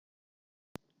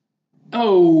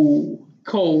Oh,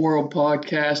 Cold World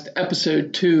Podcast,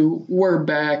 episode 2. We're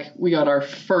back. We got our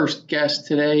first guest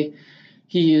today.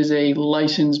 He is a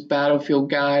licensed battlefield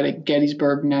guide at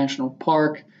Gettysburg National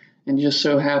Park and just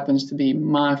so happens to be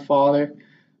my father.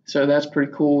 So that's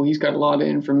pretty cool. He's got a lot of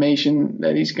information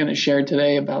that he's going to share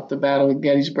today about the Battle of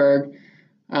Gettysburg.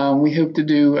 We hope to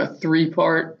do a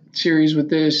 3-part series with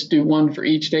this, do one for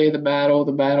each day of the battle.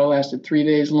 The battle lasted 3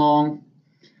 days long.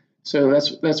 So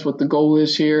that's what the goal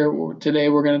is here. Today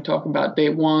we're going to talk about day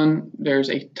 1. There's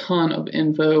a ton of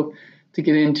info to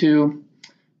get into.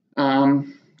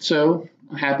 So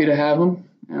I'm happy to have him,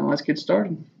 and let's get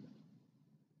started.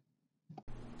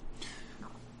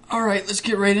 All right, let's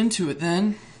get right into it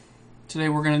then. Today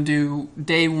we're going to do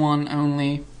day 1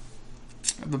 only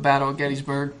of the Battle of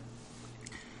Gettysburg.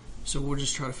 So we'll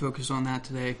just try to focus on that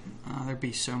today. There'd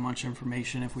be so much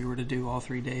information if we were to do all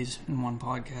 3 days in one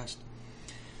podcast.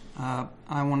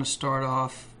 I want to start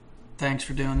off, thanks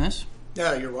for doing this.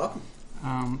 Yeah, you're welcome.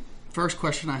 First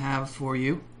question I have for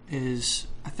you is,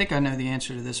 I think I know the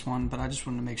answer to this one, but I just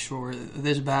want to make sure,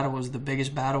 this battle was the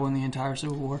biggest battle in the entire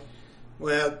Civil War?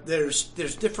 Well, there's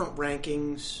different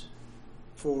rankings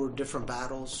for different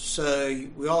battles, so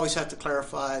we always have to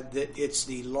clarify that it's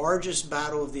the largest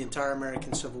battle of the entire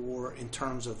American Civil War in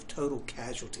terms of total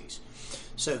casualties.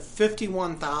 So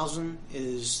 51,000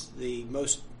 is the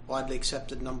most widely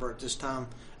accepted number at this time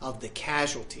of the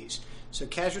casualties. So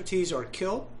casualties are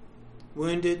killed,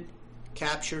 wounded,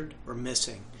 captured, or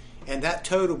missing. And that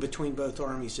total between both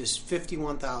armies is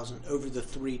 51,000 over the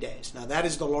 3 days. Now that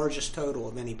is the largest total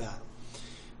of any battle.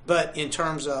 But in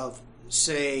terms of,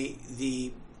 say,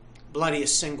 the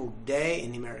bloodiest single day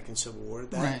in the American Civil War,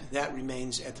 that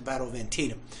remains at the Battle of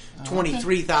Antietam.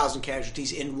 23,000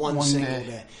 casualties in one single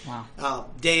day. Wow.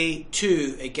 Day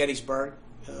 2 at Gettysburg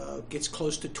gets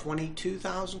close to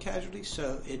 22,000 casualties,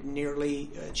 so it nearly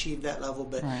achieved that level.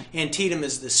 But Antietam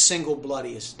is the single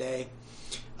bloodiest day.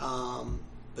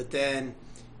 But then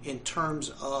in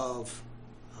terms of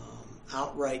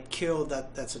outright kill,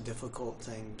 that's a difficult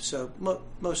thing. So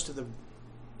most of the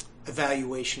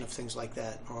evaluation of things like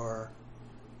that are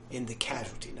in the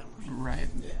casualty numbers. Right.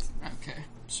 Yeah. Okay.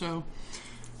 So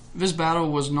this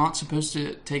battle was not supposed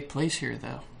to take place here,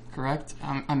 though, correct?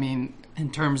 I mean,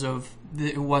 in terms of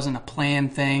it wasn't a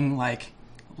planned thing, like,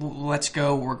 let's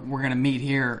go, we're going to meet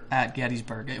here at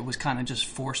Gettysburg. It was kind of just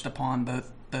forced upon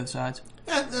both sides.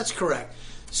 Yeah, that's correct.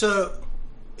 So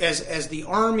as the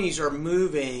armies are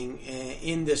moving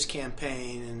in this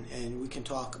campaign, and we can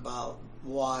talk about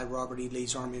why Robert E.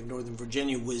 Lee's Army of Northern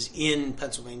Virginia was in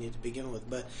Pennsylvania to begin with,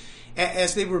 but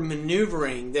as they were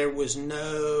maneuvering, there was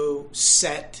no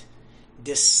set,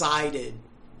 decided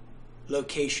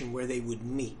location where they would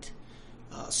meet.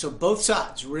 So both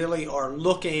sides really are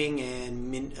looking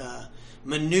and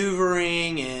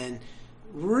maneuvering and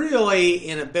really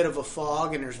in a bit of a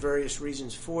fog, and there's various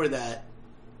reasons for that,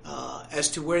 as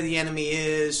to where the enemy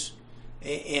is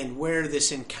and where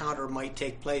this encounter might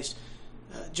take place.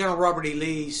 General Robert E.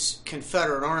 Lee's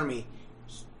Confederate Army,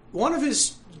 one of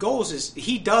his goals is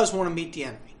he does want to meet the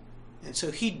enemy. And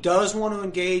so he does want to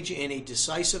engage in a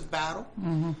decisive battle.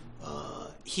 Mm-hmm.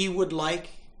 He would like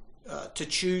to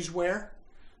choose where.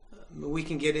 We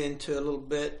can get into a little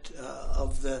bit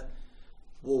of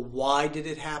why did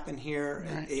it happen here?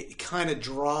 Right. It kind of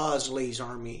draws Lee's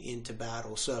army into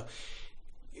battle. So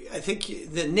I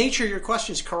think the nature of your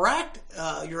question is correct,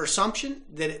 your assumption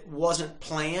that it wasn't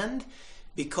planned,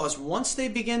 because once they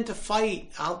begin to fight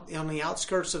out on the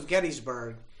outskirts of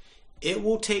Gettysburg, it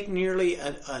will take nearly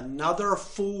another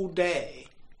full day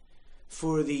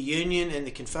for the Union and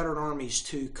the Confederate armies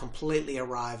to completely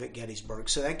arrive at Gettysburg.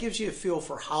 So that gives you a feel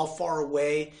for how far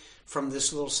away from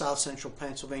this little south central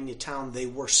Pennsylvania town they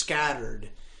were scattered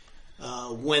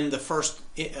when the first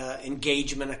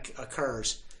engagement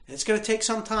occurs. And it's going to take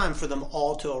some time for them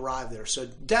all to arrive there. So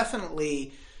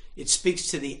definitely it speaks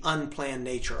to the unplanned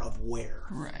nature of where.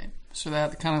 Right. So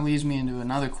that kind of leads me into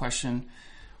another question.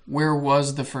 Where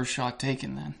was the first shot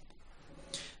taken then?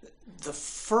 The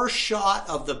first shot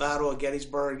of the Battle of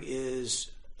Gettysburg is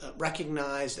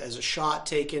recognized as a shot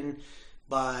taken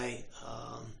by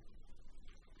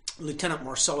Lieutenant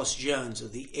Marcellus Jones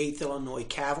of the 8th Illinois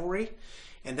Cavalry.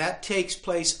 And that takes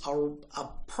place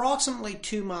approximately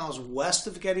 2 miles west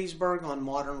of Gettysburg on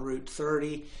modern Route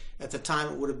 30. At the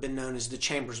time, it would have been known as the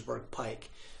Chambersburg Pike.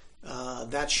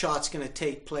 That shot's going to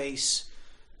take place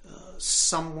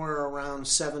somewhere around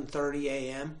 7:30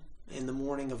 a.m. in the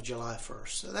morning of July 1st.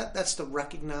 So that's the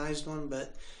recognized one,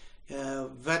 but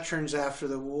veterans after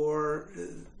the war,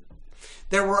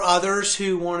 There were others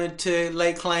who wanted to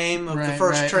lay claim of the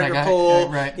first right. trigger pull.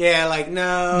 Right. Yeah, like,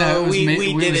 no, we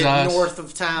did it us. north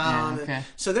of town. Yeah, okay.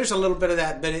 So there's a little bit of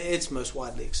that, but it's most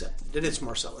widely accepted that it's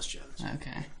Marcellus Jones.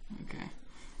 Okay.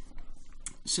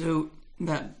 So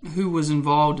who was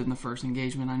involved in the first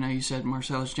engagement? I know you said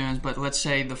Marcellus Jones, but let's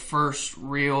say the first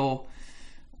real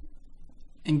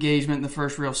engagement, the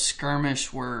first real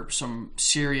skirmish where some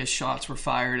serious shots were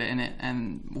fired in it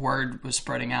and word was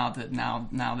spreading out that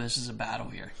now this is a battle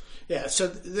here. Yeah, so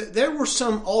there were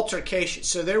some altercations.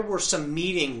 So there were some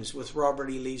meetings with Robert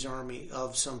E. Lee's army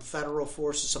of some federal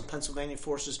forces, some Pennsylvania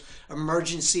forces,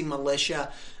 emergency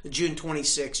militia, June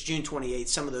 26, June 28,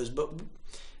 some of those. But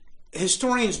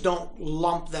historians don't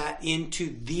lump that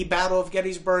into the Battle of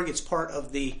Gettysburg. It's part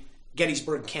of the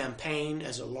Gettysburg campaign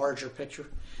as a larger picture.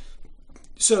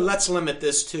 So let's limit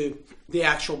this to the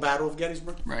actual Battle of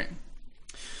Gettysburg. Right.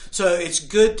 So it's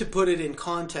good to put it in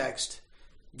context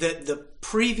that the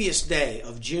previous day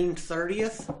of June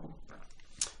 30th,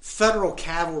 federal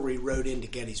cavalry rode into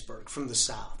Gettysburg from the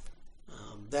south.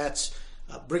 That's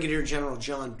Brigadier General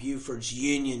John Buford's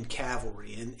Union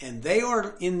cavalry, and they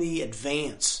are in the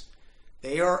advance.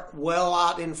 They are well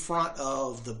out in front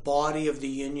of the body of the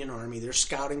Union Army. They're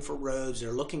scouting for roads.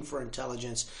 They're looking for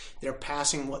intelligence. They're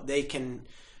passing what they can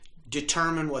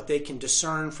determine, what they can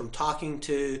discern from talking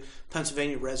to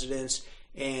Pennsylvania residents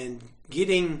and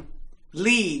getting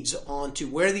leads onto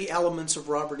where the elements of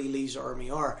Robert E. Lee's army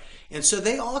are. And so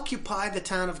they occupy the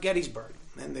town of Gettysburg,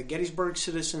 and the Gettysburg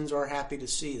citizens are happy to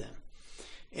see them.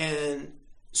 And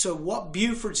so what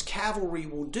Buford's cavalry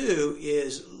will do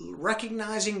is,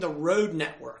 recognizing the road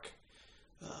network,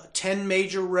 10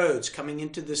 major roads coming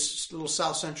into this little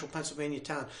south central Pennsylvania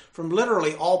town from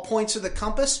literally all points of the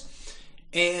compass,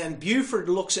 and Buford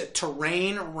looks at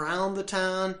terrain around the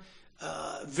town,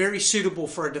 very suitable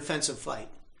for a defensive fight.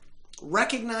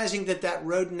 Recognizing that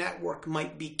road network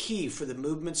might be key for the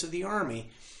movements of the army,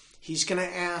 he's going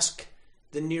to ask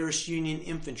the nearest Union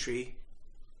infantry,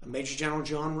 Major General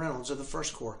John Reynolds of the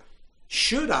First Corps,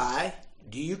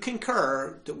 do you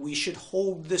concur that we should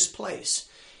hold this place?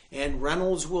 And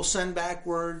Reynolds will send back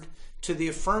word to the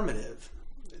affirmative.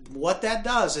 What that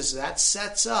does is that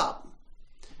sets up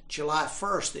July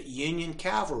 1st that Union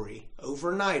cavalry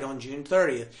overnight on June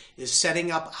 30th is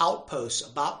setting up outposts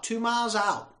about 2 miles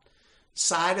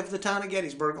outside of the town of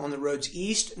Gettysburg on the roads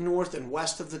east, north, and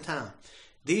west of the town.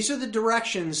 These are the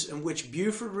directions in which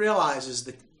Buford realizes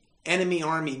the enemy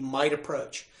army might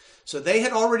approach. So they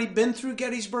had already been through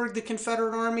Gettysburg, the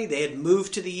Confederate army. They had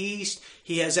moved to the east.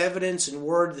 He has evidence and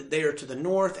word that they are to the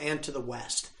north and to the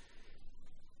west.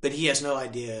 But he has no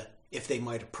idea if they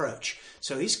might approach.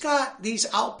 So he's got these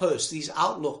outposts, these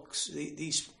outlooks,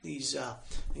 these I'm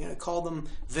going to call them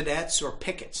vedettes or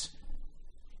pickets.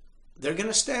 They're going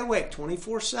to stay awake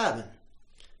 24/7.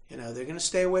 They're going to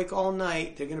stay awake all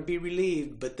night. They're going to be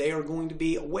relieved, but they are going to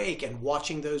be awake and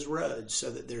watching those roads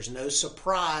so that there's no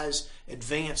surprise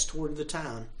advance toward the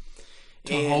town.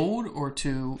 Hold or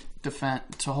to defend?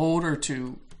 To hold or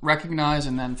to recognize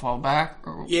and then fall back?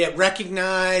 Yeah,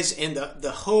 recognize, and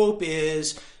the hope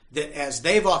is that as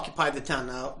they've occupied the town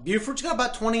now, Buford's got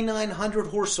about 2,900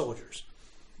 horse soldiers.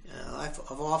 I've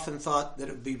often thought that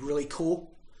it would be really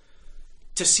cool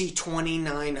to see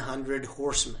 2,900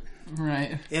 horsemen.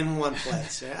 Right. In one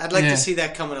place. I'd like to see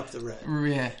that coming up the road.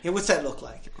 Yeah. What's that look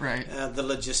like? Right. The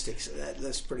logistics.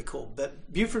 That's pretty cool.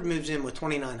 But Buford moves in with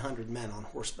 2,900 men on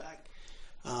horseback.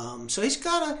 So he's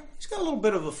got a little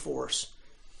bit of a force.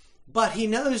 But he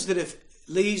knows that if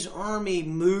Lee's army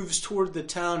moves toward the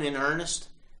town in earnest,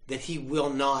 that he will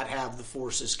not have the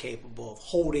forces capable of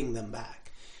holding them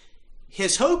back.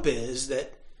 His hope is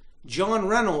that John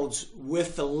Reynolds,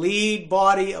 with the lead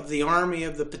body of the Army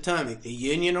of the Potomac, the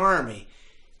Union Army,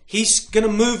 he's going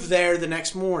to move there the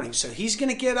next morning. So he's going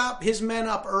to get his men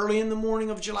up early in the morning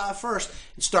of July 1st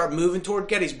and start moving toward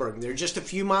Gettysburg. They're just a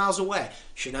few miles away.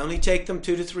 Should only take them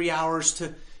 2 to 3 hours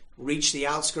to reach the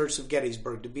outskirts of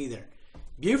Gettysburg to be there.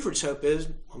 Buford's hope is,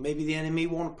 well, maybe the enemy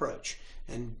won't approach,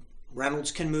 and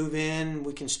Reynolds can move in.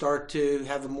 We can start to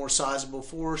have a more sizable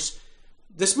force.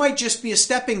 This might just be a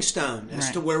stepping stone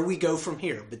as to where we go from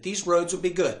here, but these roads will be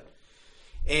good.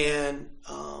 And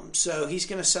so he's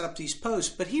going to set up these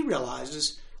posts, but he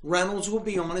realizes Reynolds will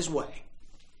be on his way.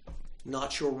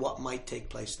 Not sure what might take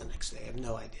place the next day. I have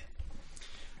no idea.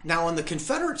 Now, on the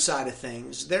Confederate side of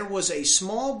things, there was a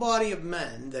small body of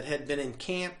men that had been in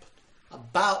camp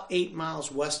about 8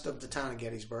 miles west of the town of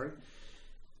Gettysburg.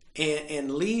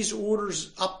 And Lee's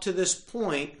orders up to this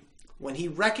point, when he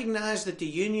recognized that the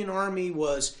Union Army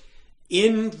was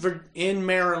in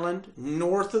Maryland,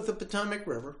 north of the Potomac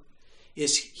River,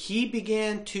 is he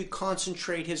began to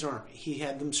concentrate his army. He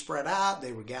had them spread out.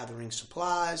 They were gathering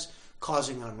supplies,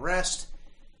 causing unrest.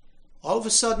 All of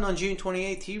a sudden, on June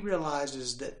 28th, he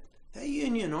realizes that the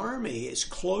Union Army is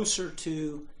closer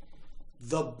to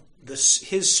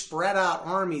his spread out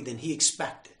army than he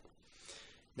expected.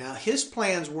 Now, his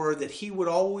plans were that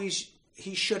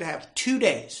he should have 2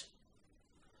 days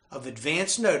of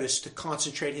advance notice to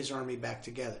concentrate his army back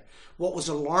together. What was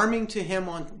alarming to him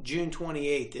on June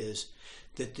 28th is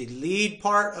that the lead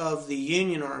part of the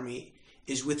Union Army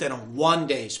is within a 1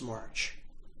 day's march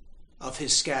of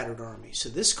his scattered army. So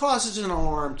this causes an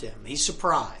alarm to him. He's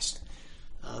surprised.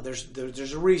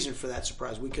 There's a reason for that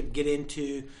surprise. We could get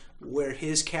into where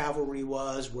his cavalry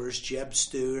was, where's Jeb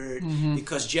Stuart,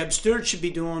 because Jeb Stuart should be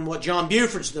doing what John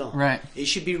Buford's doing. Right. He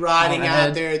should be riding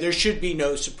out there. There should be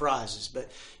no surprises.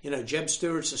 But, Jeb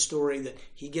Stuart's a story that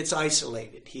he gets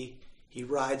isolated. He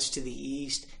rides to the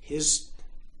east.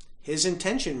 His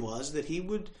intention was that he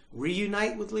would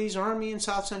reunite with Lee's army in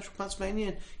south central Pennsylvania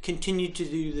and continue to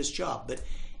do this job. But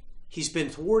he's been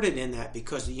thwarted in that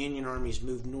because the Union armies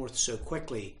moved north so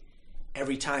quickly.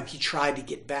 Every time he tried to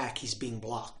get back, he's being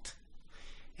blocked.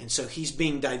 And so he's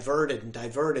being diverted,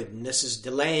 and this is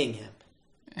delaying him.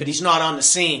 But he's not on the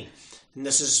scene. And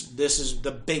this is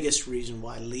the biggest reason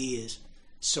why Lee is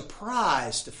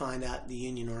surprised to find out the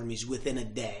Union army's within a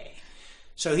day.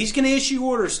 So he's going to issue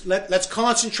orders. Let's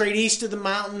concentrate east of the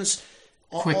mountains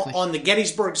on the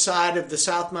Gettysburg side of the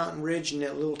South Mountain Ridge in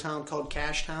that little town called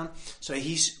Cashtown. So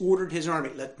he's ordered his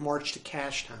army, let's march to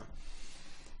Cashtown.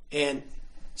 And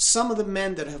some of the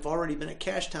men that have already been at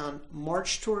Cashtown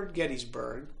march toward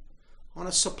Gettysburg on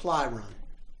a supply run.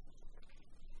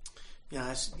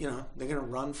 They're going to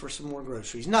run for some more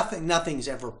groceries. Nothing's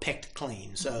ever picked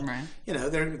clean. So, right.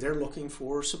 They're looking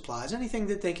for supplies, anything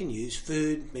that they can use,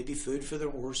 food, maybe food for their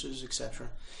horses, etc.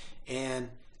 And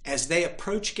as they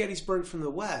approach Gettysburg from the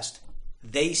west,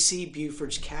 they see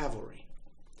Buford's cavalry.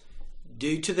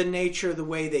 Due to the nature of the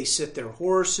way they sit their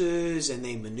horses and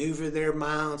they maneuver their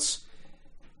mounts,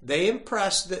 they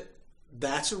impress that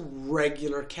that's a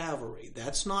regular cavalry.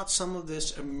 That's not some of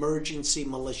this emergency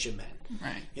militiamen.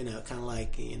 Right. Kind of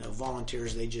like,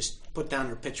 volunteers. They just put down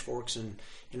their pitchforks and,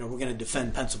 we're going to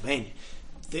defend Pennsylvania.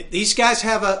 These guys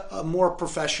have a more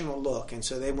professional look. And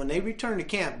so when they return to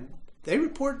camp, they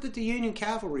report that the Union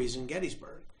cavalry is in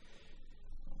Gettysburg.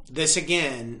 This,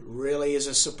 again, really is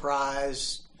a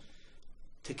surprise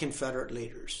to Confederate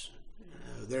leaders.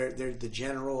 They're the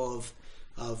general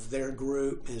of their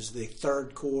group is the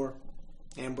 3rd Corps,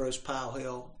 Ambrose Powell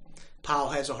Hill. Powell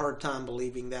has a hard time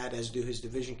believing that, as do his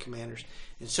division commanders.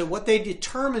 And so what they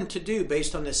determined to do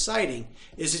based on this sighting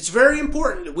is it's very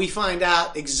important that we find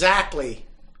out exactly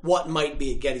what might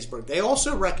be at Gettysburg. They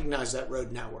also recognize that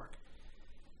road network.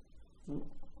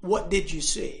 What did you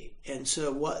see? And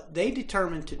so what they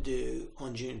determined to do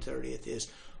on June 30th is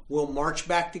we'll march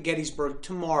back to Gettysburg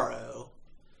tomorrow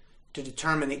to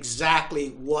determine exactly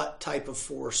what type of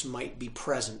force might be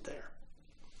present there.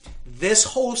 This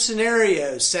whole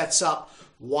scenario sets up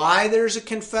why there's a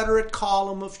Confederate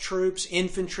column of troops,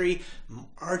 infantry,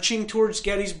 marching towards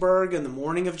Gettysburg in the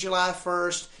morning of July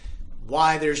 1st,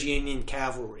 why there's Union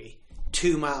cavalry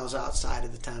 2 miles outside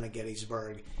of the town of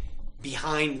Gettysburg.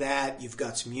 Behind that, you've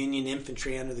got some Union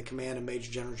infantry under the command of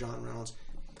Major General John Reynolds.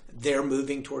 They're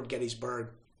moving toward Gettysburg.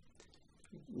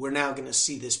 We're now going to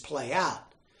see this play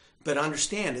out. But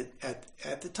understand,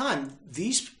 at the time,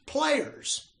 these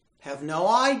players have no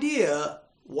idea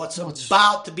what's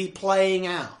about to be playing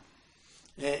out.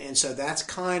 And so that's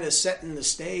kind of setting the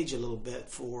stage a little bit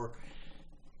for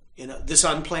this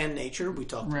unplanned nature we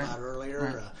talked about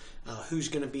earlier, who's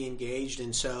going to be engaged.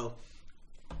 And so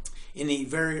in the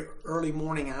very early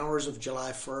morning hours of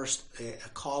July 1st, a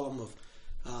column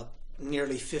of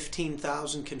nearly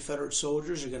 15,000 Confederate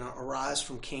soldiers are going to arise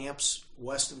from camps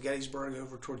west of Gettysburg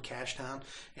over toward Cashtown,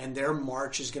 and their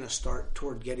march is going to start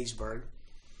toward Gettysburg.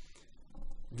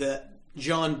 The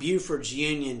John Buford's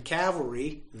Union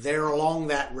cavalry, they're along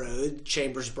that road,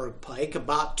 Chambersburg Pike,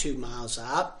 about 2 miles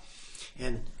out,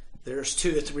 and there's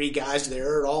 2 or 3 guys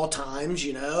there at all times,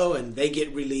 and they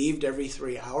get relieved every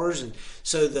 3 hours. And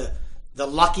so the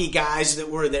lucky guys that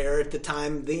were there at the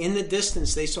time, in the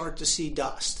distance, they start to see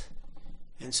dust.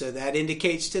 And so that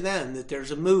indicates to them that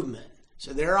there's a movement.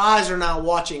 So their eyes are now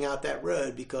watching out that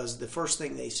road because the first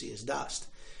thing they see is dust.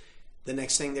 The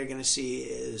next thing they're going to see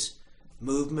is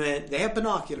movement. They have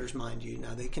binoculars, mind you.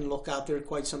 Now they can look out there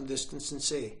quite some distance and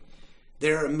see.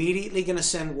 They're immediately going to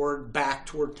send word back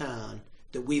toward town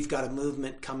that we've got a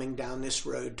movement coming down this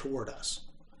road toward us.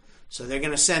 So they're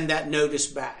going to send that notice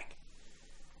back.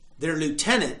 Their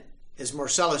lieutenant is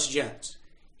Marcellus Jones.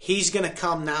 he's going to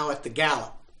come now at the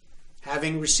gallop,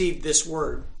 having received this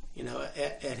word,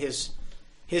 at his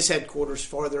headquarters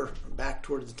farther back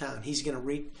toward the town. He's going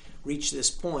to reach this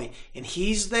point, and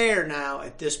he's there now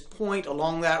at this point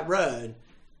along that road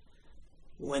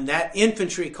when that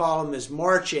infantry column is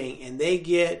marching, and they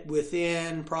get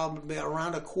within probably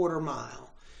around a quarter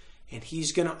mile, and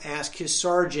he's going to ask his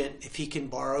sergeant if he can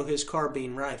borrow his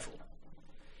carbine rifle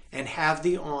and have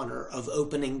the honor of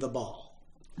opening the ball.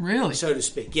 Really? So to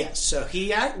speak, yes. So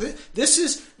this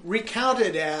is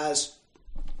recounted as,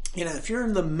 if you're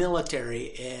in the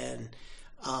military and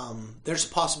there's a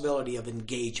possibility of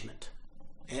engagement,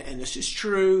 and this is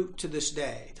true to this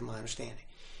day, to my understanding,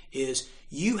 is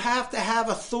you have to have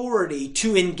authority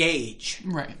to engage.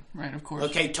 Right, of course.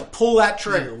 Okay, to pull that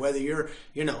trigger, whether you're,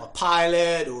 a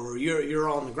pilot or you're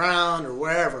on the ground or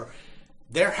wherever,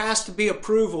 there has to be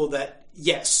approval that,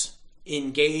 yes,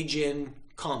 engage in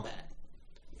combat.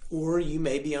 Or you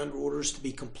may be under orders to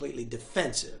be completely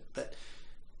defensive. But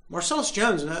Marcellus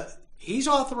Jones, he's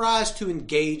authorized to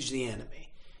engage the enemy.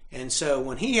 And so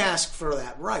when he asks for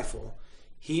that rifle,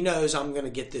 he knows I'm going to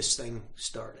get this thing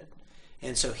started.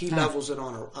 And so he levels it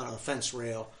on a fence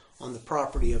rail on the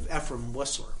property of Ephraim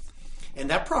Whistler. And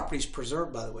that property is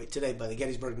preserved, by the way, today by the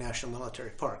Gettysburg National Military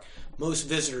Park. Most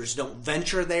visitors don't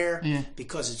venture there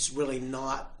because it's really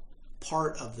not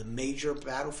part of the major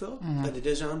battlefield, but it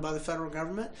is owned by the federal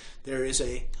government. There is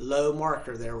a low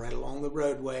marker there right along the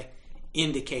roadway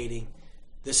indicating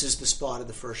this is the spot of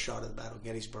the first shot of the Battle of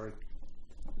Gettysburg.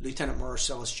 Lieutenant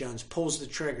Marcellus Jones pulls the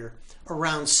trigger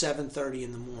around 7:30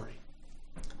 in the morning.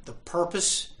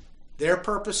 Their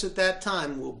purpose at that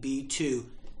time will be to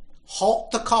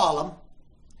halt the column,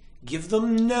 give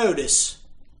them notice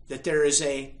that there's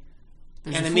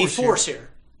enemy force here.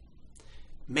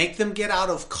 Make them get out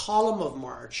of column of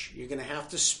march. You're going to have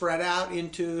to spread out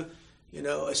into,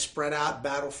 a spread out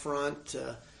battlefront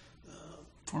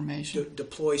formation.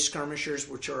 Deploy skirmishers,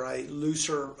 which are a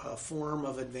looser form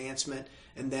of advancement,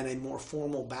 and then a more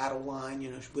formal battle line,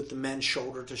 with the men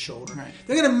shoulder to shoulder. Right.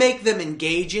 They're going to make them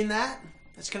engage in that.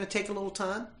 That's going to take a little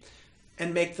time,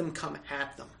 and make them come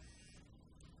at them.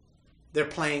 They're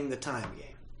playing the time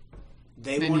game.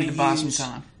 They want need to buy some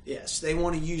time. Yes, they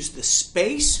want to use the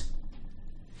space.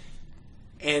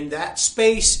 And that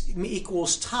space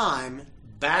equals time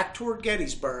back toward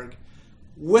Gettysburg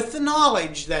with the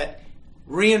knowledge that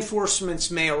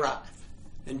reinforcements may arrive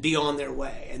and be on their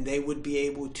way. And they would be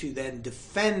able to then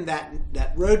defend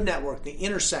that road network, the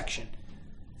intersection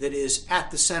that is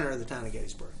at the center of the town of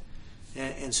Gettysburg.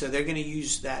 And so they're going to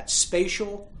use that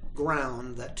spatial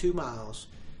ground, that 2 miles,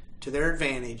 to their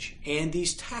advantage and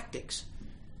these tactics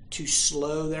to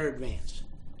slow their advance.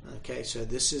 Okay, so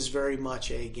this is very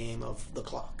much a game of the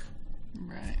clock.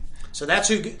 Right. So that's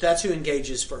who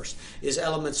engages first, is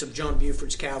elements of John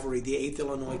Buford's cavalry, the 8th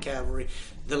Illinois Cavalry.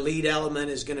 The lead element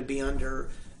is going to be under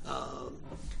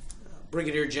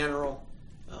Brigadier General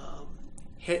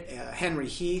Henry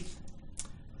Heath,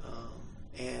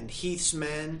 and Heath's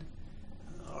men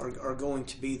are going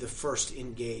to be the first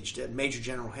engaged. Major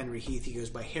General Henry Heath, he goes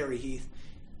by Harry Heath,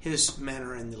 his men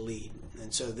are in the lead,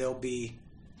 and so they'll be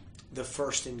the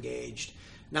first engaged.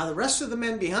 Now the rest of the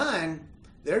men behind,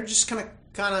 they're just going to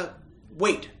kind of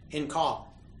wait in column.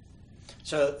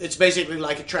 So it's basically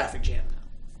like a traffic jam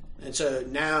now. And so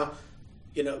now,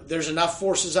 there's enough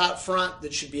forces out front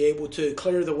that should be able to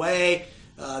clear the way.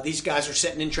 These guys are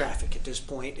sitting in traffic at this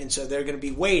point, and so they're going to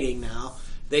be waiting now.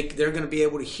 They're going to be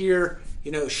able to hear,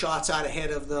 shots out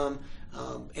ahead of them.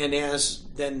 And as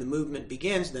then the movement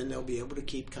begins, then they'll be able to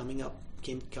keep coming up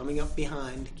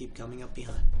behind.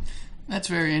 That's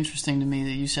very interesting to me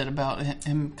that you said about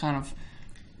him kind of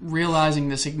realizing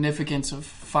the significance of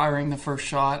firing the first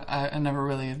shot. I never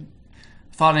really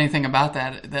thought anything about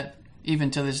that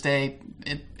even to this day,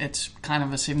 it's kind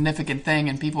of a significant thing,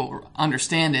 and people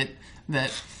understand it,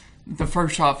 that the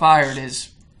first shot fired is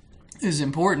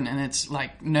important, and it's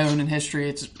like known in history.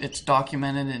 It's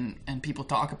documented, and people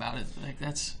talk about it. Like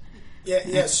that's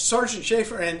yes. Sergeant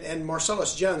Schaefer and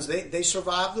Marcellus Jones, they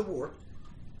survived the war.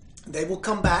 They will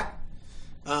come back,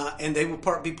 and they will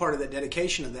be part of the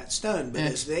dedication of that stone. But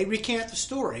as they recant the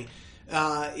story,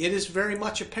 it is very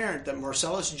much apparent that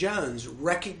Marcellus Jones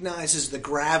recognizes the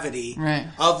gravity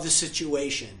of the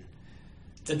situation.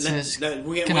 Says,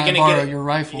 can I borrow your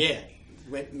rifle? Yeah.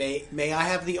 May I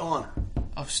have the honor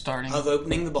of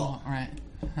opening the ball? Right.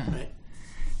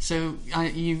 So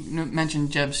you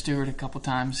mentioned Jeb Stuart a couple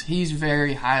times. He's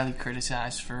very highly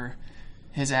criticized for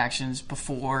his actions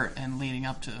before and leading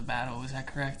up to the battle. Is that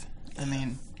correct? I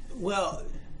mean, well,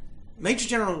 Major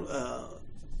General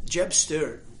Jeb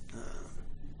Stuart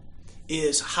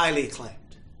is highly acclaimed.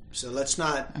 So let's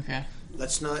not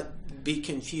be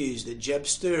confused that Jeb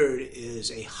Stuart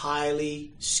is a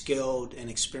highly skilled and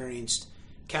experienced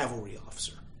cavalry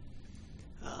officer.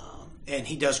 And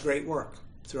he does great work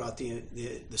throughout the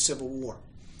Civil War.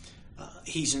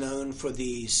 He's known for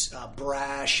these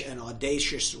brash and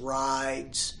audacious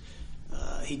rides.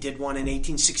 He did one in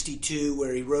 1862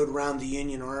 where he rode around the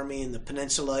Union Army in the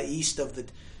peninsula east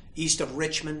of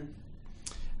Richmond.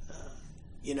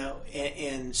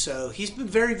 And so he's been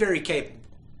very, very capable.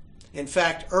 In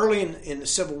fact, early in the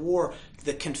Civil War,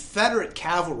 the Confederate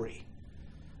cavalry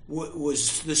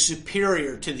was the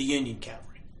superior to the Union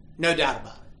cavalry. No doubt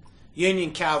about it.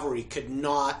 Union cavalry could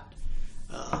not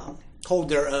hold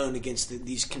their own against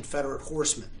these Confederate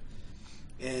horsemen.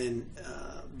 And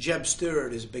Jeb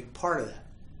Stuart is a big part of that.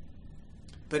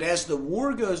 But as the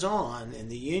war goes on and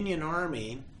the Union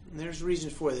Army, and there's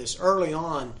reasons for this, early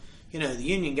on, the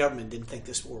Union government didn't think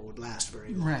this war would last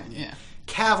very long. Right, yeah.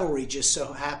 Cavalry just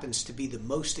so happens to be the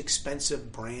most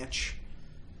expensive branch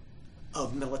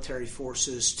of military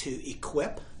forces to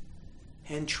equip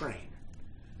and train.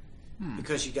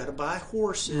 Because you got to buy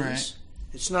horses. Right.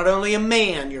 It's not only a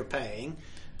man you're paying,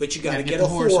 but you got to get a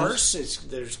horse.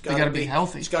 They got to be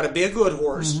healthy. It's got to be a good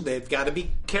horse. Mm-hmm. They've got to be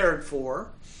cared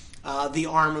for. The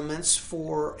armaments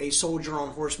for a soldier on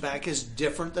horseback is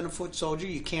different than a foot soldier.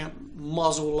 You can't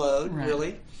muzzle load,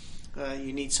 really.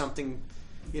 You need something,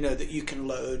 that you can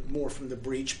load more from the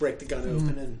breech, break the gun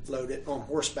open, and load it on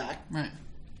horseback. Right.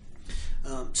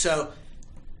 So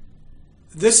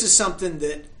this is something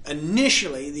that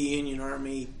initially the Union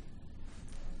Army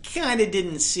kind of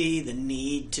didn't see the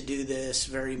need to do this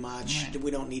very much. Right.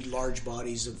 We don't need large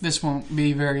bodies of... This won't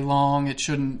be very long. It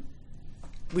shouldn't...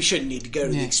 We shouldn't need to go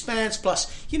to the expense.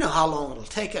 Plus, you know how long it'll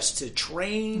take us to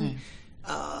train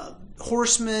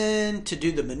horsemen to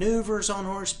do the maneuvers on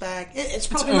horseback. It's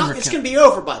probably not... It's going to be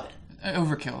over by then.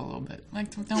 Overkill a little bit.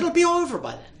 It'll be over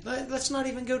by then. Let's not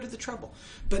even go to the trouble.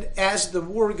 But as the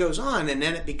war goes on, and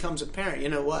then it becomes apparent, you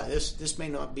know what? This may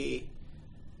not be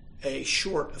a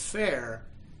short affair.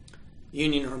 The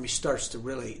Union Army starts to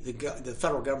really, the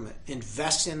federal government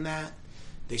invests in that.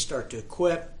 They start to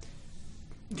equip.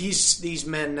 These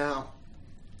men now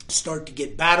start to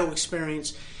get battle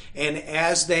experience, and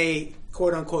as they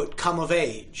quote unquote come of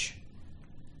age,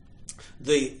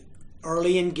 the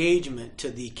early engagement to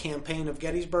the campaign of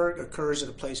Gettysburg occurs at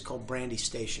a place called Brandy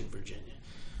Station, Virginia,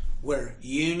 where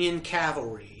Union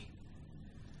cavalry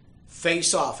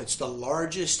face off. It's the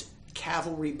largest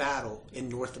cavalry battle in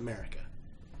North America.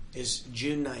 Is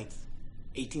June 9th,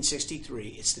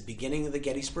 1863. It's the beginning of the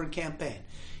Gettysburg campaign.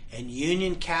 And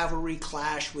Union cavalry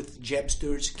clash with Jeb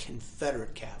Stuart's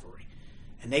Confederate cavalry.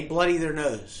 And they bloody their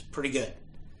nose pretty good.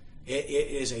 It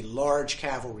is a large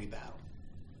cavalry battle.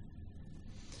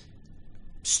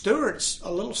 Stuart's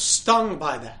a little stung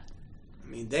by that. I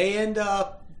mean, they end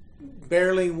up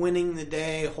barely winning the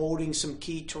day, holding some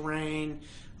key terrain,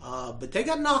 but they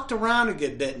got knocked around a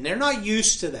good bit, and they're not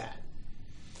used to that.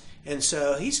 And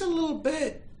so he's a little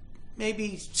bit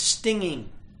maybe stinging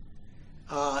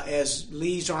as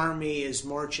Lee's army is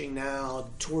marching now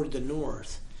toward the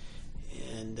north.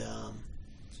 And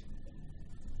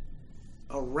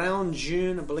around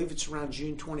June, I believe it's around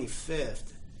June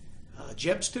 25th,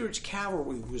 Jeb Stuart's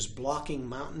cavalry was blocking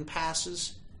mountain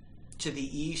passes to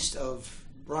the east of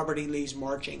Robert E. Lee's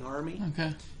marching army.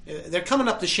 Okay. They're coming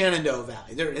up the Shenandoah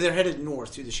Valley. They're headed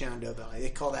north through the Shenandoah Valley. They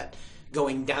call that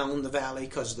going down the valley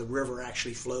because the river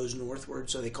actually flows northward,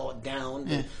 so they call it down.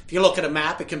 Yeah. If you look at a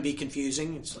map, it can be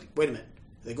confusing. It's like, wait a minute,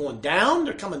 are they going down?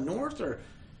 They're coming north? Or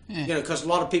because a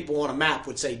lot of people on a map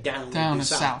would say down and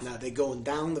south. No, they're going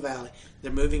down the valley.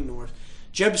 They're moving north.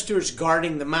 Jeb Stuart's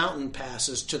guarding the mountain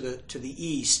passes to the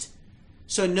east.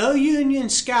 So no Union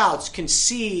scouts can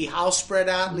see how spread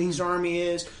out Lee's army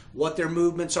is, what their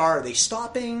movements are. Are they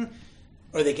stopping?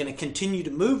 Are they going to continue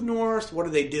to move north? What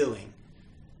are they doing?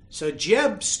 So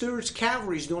Jeb Stuart's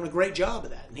cavalry is doing a great job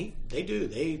of that. And they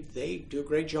do a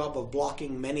great job of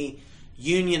blocking many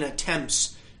Union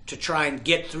attempts to try and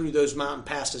get through those mountain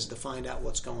passes to find out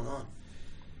what's going on.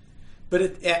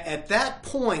 But at that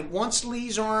point, once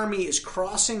Lee's army is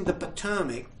crossing the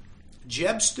Potomac,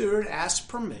 Jeb Stuart asks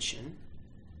permission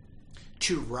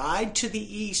to ride to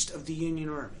the east of the Union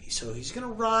Army. So he's going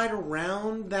to ride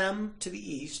around them to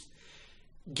the east,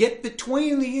 get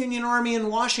between the Union Army and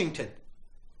Washington,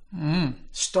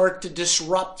 start to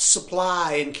disrupt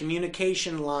supply and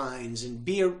communication lines, and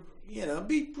be a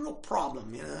real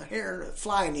problem. Hair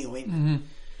fly annealing.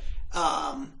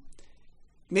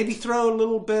 Maybe throw a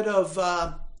little bit of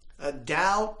a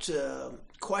doubt,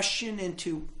 question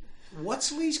into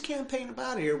what's Lee's campaign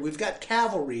about here. We've got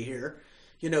cavalry here,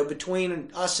 between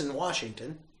us and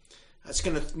Washington. That's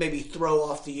going to maybe throw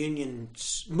off the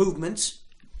Union's movements,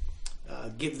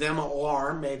 give them an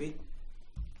alarm maybe.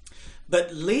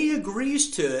 But Lee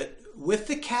agrees to it with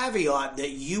the caveat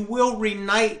that you will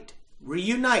reunite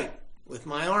with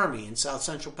my army in south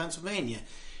central Pennsylvania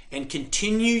and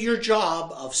continue your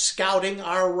job of scouting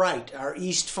our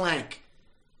east flank.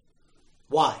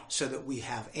 Why? So that we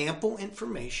have ample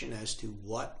information as to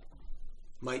what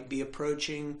might be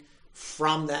approaching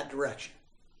from that direction.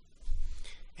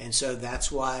 And so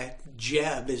that's why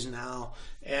Jeb is now,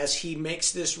 as he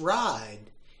makes this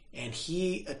ride, and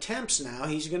he attempts now,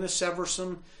 he's going to sever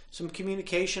some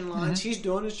communication lines. He's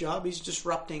doing his job. He's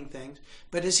disrupting things.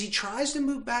 But as he tries to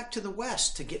move back to the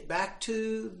west to get back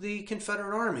to the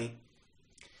Confederate Army,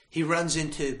 he runs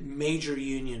into major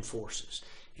Union forces.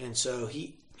 And so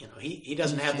he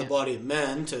doesn't have the body of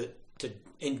men to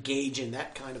engage in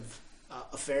that kind of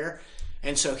affair.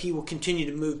 And so he will continue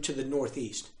to move to the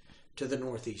northeast,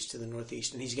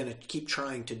 and he's going to keep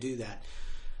trying to do that.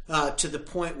 To the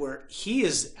point where he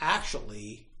is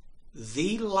actually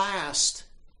the last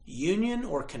Union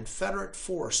or Confederate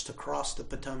force to cross the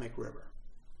Potomac River.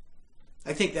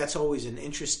 I think that's always an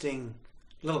interesting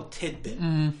little tidbit,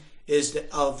 is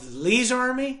that of Lee's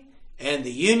army and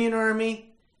the Union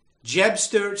Army, Jeb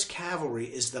Stuart's cavalry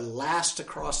is the last to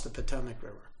cross the Potomac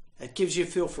River. That gives you a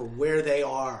feel for where they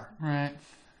are, right?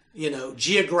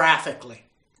 Geographically.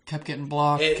 Kept getting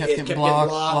blocked. Kept getting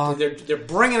blocked. They're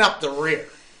bringing up the rear.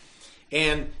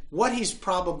 And what he's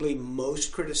probably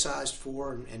most criticized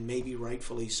for, and maybe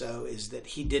rightfully so, is that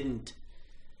he didn't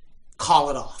call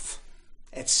it off.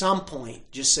 At some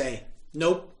point, just say,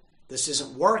 nope, this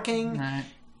isn't working. Right.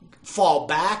 Fall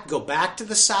back, go back to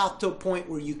the south to a point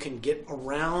where you can get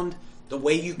around the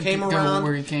way you came around.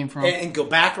 Where you came from. And go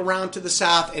back around to the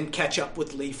south and catch up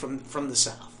with Lee from the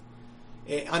south.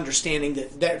 Understanding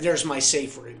that there's my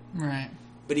safe route. Right.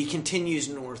 But he continues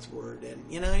northward, and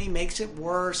he makes it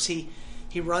worse. He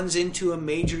runs into a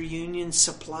major Union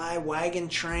supply wagon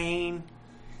train,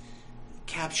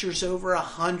 captures over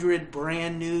 100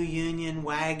 brand new Union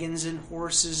wagons and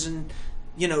horses, and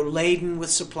laden with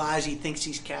supplies. He thinks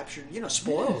he's captured,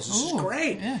 spoils. This is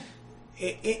great. Yeah.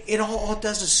 It all it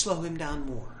does is slow him down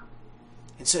more,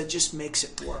 and so it just makes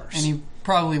it worse. And he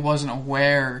probably wasn't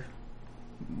aware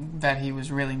that he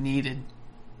was really needed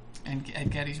at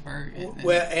Gettysburg.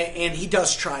 Well, and he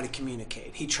does try to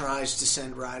communicate. He tries to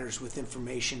send riders with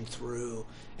information through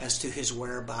as to his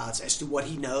whereabouts, as to what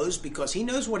he knows, because he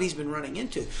knows what he's been running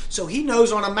into. So he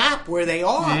knows on a map where they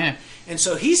are. Yeah. And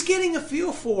so he's getting a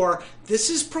feel for,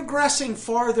 this is progressing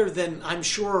farther than I'm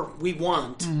sure we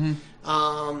want.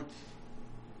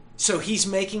 So he's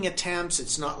making attempts.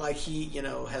 It's not like he,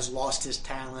 has lost his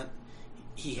talent.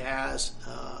 He has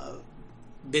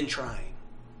been trying.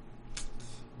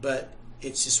 But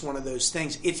it's just one of those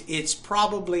things. It's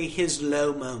probably his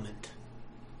low moment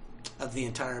of the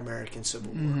entire American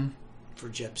Civil War for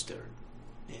Jeb Stuart.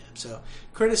 Yeah, so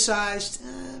criticized,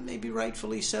 maybe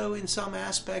rightfully so in some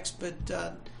aspects, but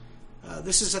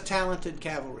this is a talented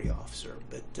cavalry officer.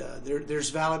 But there's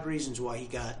valid reasons why he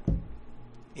got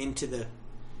into the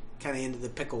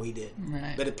pickle he did.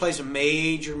 Right. But it plays a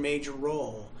major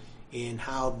role in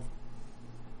how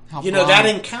that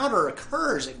encounter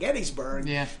occurs at Gettysburg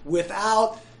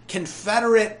without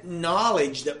Confederate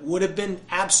knowledge that would have been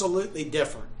absolutely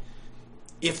different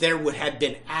if there had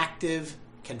been active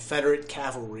Confederate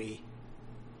cavalry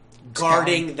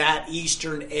guarding that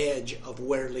eastern edge of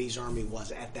where Lee's army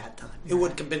was at that time. It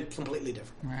would have been completely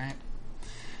different. Right.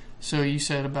 So you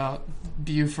said about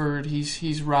Buford,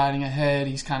 he's riding ahead,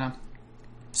 he's kind of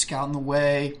scouting the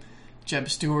way. Jeb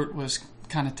Stuart was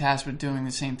kind of tasked with doing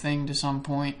the same thing to some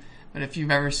point. But if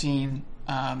you've ever seen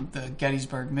the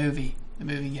Gettysburg movie, the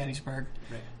movie Gettysburg,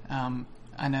 right.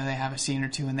 I know they have a scene or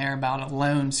two in there about a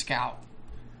lone scout,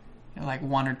 like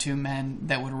one or two men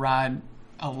that would ride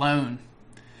alone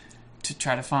to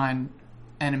try to find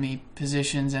enemy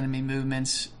positions, enemy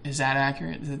movements. Is that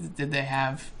accurate? Did they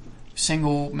have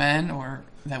single men or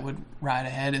that would ride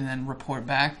ahead and then report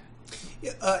back?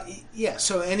 Yeah.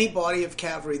 So any body of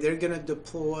cavalry, they're going to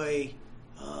deploy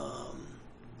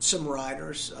some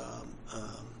riders,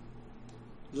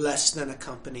 less than a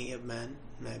company of men,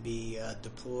 maybe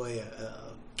deploy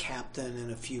a captain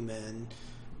and a few men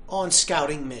on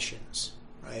scouting missions,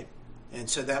 right? And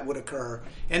so that would occur,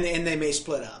 and they may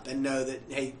split up and know that,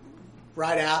 hey,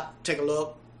 ride out, take a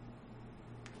look,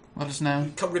 let us know,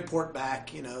 come report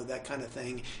back, that kind of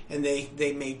thing. And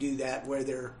they may do that where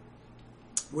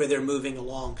they're moving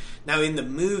along. Now, in the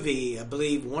movie, I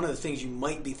believe one of the things you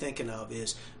might be thinking of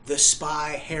is the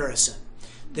spy Harrison.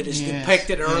 that is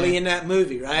depicted early in that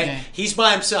movie, right? Yeah. He's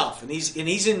by himself, and he's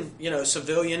in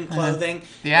civilian clothing.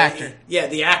 The actor,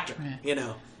 the actor,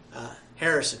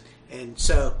 Harrison, and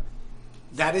so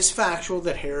that is factual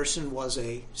that Harrison was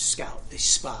a scout, a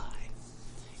spy,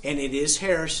 and it is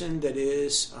Harrison that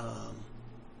is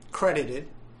credited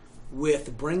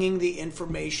with bringing the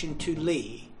information to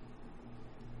Lee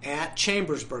at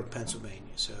Chambersburg, Pennsylvania.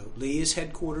 So Lee is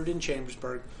headquartered in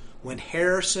Chambersburg. When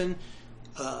Harrison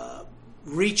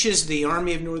reaches the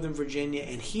Army of Northern Virginia,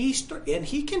 and he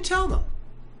can tell them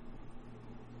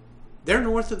they're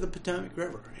north of the Potomac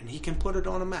River, and he can put it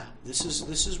on a map. This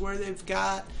is where they've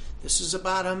got. This is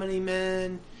about how many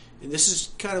men, and this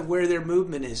is kind of where their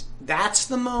movement is. That's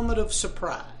the moment of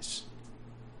surprise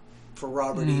for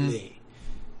Robert E. Lee,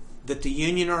 that the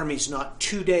Union Army's not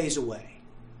 2 days away.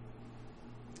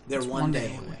 They're one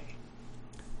day away.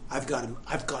 I've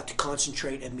got to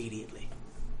concentrate immediately,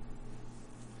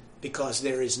 because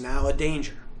there is now a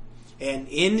danger. And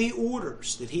in the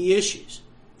orders that he issues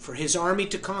for his army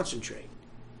to concentrate,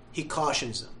 he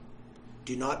cautions them,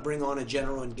 do not bring on a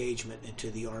general engagement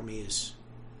until the army is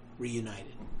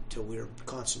reunited, until we're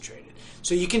concentrated.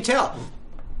 So you can tell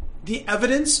the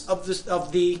evidence of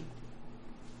the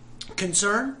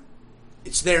concern,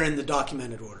 it's there in the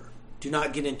documented order. Do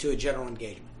not get into a general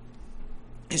engagement.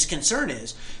 His concern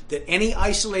is that any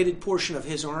isolated portion of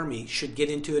his army should get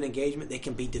into an engagement, they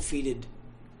can be defeated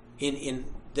in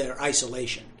their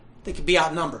isolation. They could be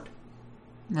outnumbered.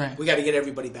 Right. We got to get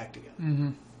everybody back together.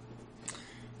 Mm-hmm.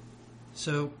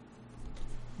 So,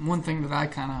 one thing that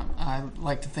I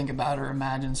like to think about or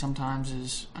imagine sometimes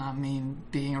is,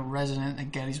 being a resident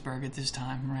at Gettysburg at this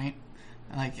time, right?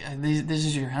 Like, this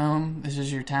is your home, this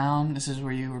is your town, this is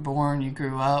where you were born, you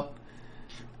grew up.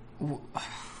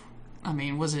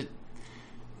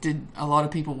 Did a lot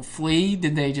of people flee?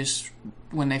 Did they just,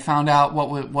 when they found out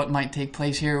what might take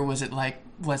place here, was it like,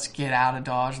 let's get out of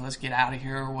Dodge, let's get out of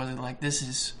here, or was it like, this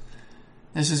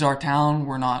is our town,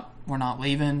 we're not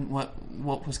leaving?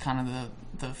 What was kind of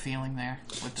the feeling there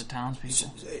with the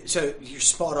townspeople? So you're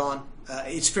spot on.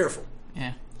 It's fearful.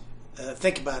 Yeah.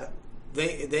 Think about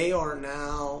it. They are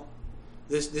now,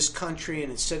 this country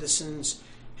and its citizens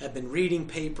have been reading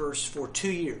papers for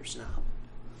 2 years now.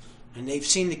 And they've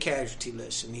seen the casualty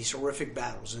lists and these horrific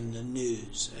battles in the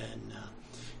news.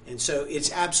 And so it's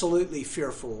absolutely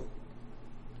fearful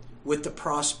with the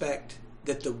prospect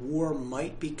that the war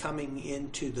might be coming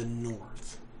into the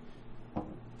north.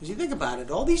 As you think about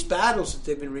it, all these battles that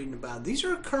they've been reading about, these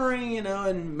are occurring,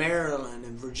 in Maryland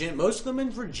and Virginia, most of them in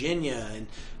Virginia and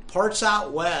parts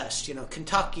out west,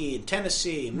 Kentucky and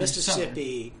Tennessee and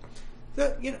Mississippi.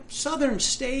 The southern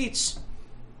states,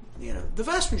 the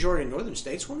vast majority of northern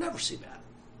states will never see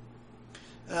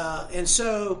battle. And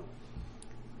so,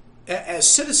 as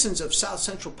citizens of south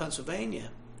central Pennsylvania,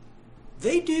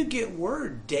 they do get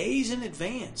word days in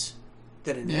advance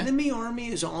that an enemy army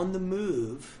is on the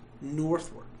move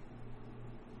northward.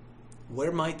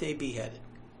 Where might they be headed?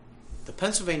 The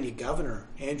Pennsylvania governor,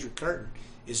 Andrew Curtin,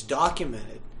 is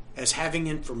documented as having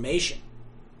information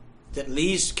that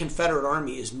Lee's Confederate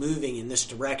Army is moving in this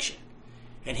direction.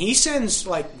 And he sends,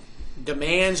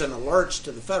 demands and alerts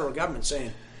to the federal government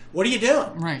saying, what are you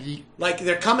doing? Right.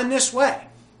 They're coming this way.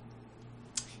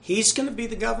 He's going to be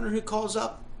the governor who calls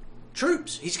up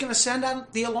troops. He's going to send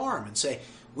out the alarm and say,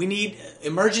 we need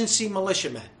emergency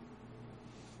militiamen.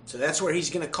 So that's where he's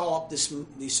going to call up this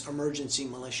emergency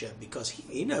militia, because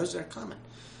he knows they're coming.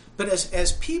 But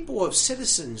as people, of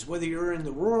citizens, whether you're in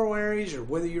the rural areas or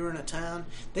whether you're in a town,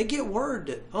 they get word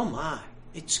that, oh my,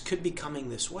 it could be coming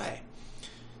this way.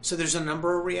 So there's a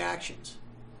number of reactions.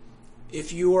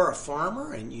 If you are a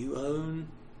farmer and you own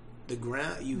the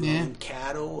ground, you own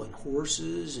cattle and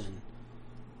horses, and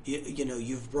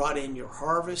you've brought in your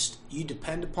harvest, you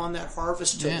depend upon that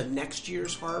harvest till the next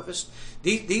year's harvest.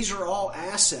 These are all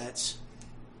assets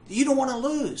that you don't want to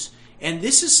lose. And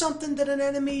this is something that an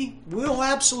enemy will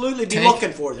absolutely be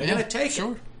looking for. They're going to take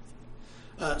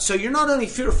it. So you're not only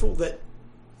fearful that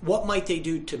what might they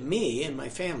do to me and my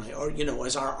family, or,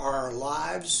 is our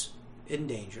lives in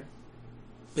danger,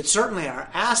 but certainly our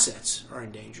assets are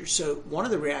in danger. So one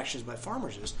of the reactions by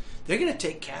farmers is they're going to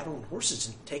take cattle and horses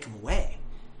and take them away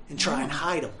and try and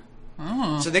hide them.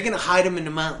 So they're going to hide them in the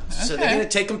mountains. Okay. So they're going to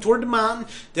take them toward the mountain.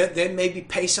 Then maybe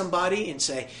pay somebody and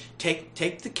say, take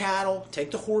the cattle, take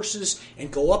the horses,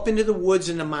 and go up into the woods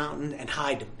in the mountain and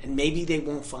hide them. And maybe they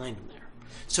won't find them there.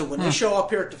 So when they show up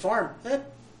here at the farm,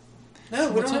 no,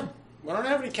 we don't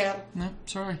have any cattle. No,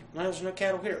 sorry. No, there's no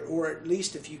cattle here. Or at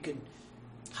least if you can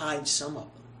hide some of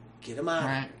them, get them out.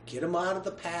 Right. Get them out of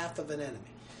the path of an enemy.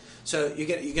 So you're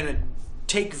going to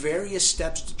take various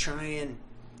steps to try and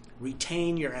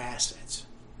Retain your assets.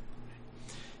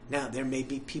 Now, there may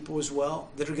be people as well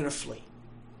that are going to flee.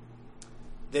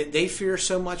 They fear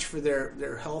so much for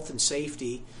their health and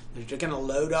safety that they're going to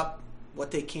load up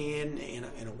what they can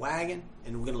in a wagon,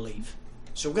 and we're going to leave.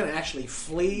 So we're going to actually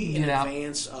flee in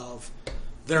advance of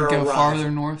their arrival. Go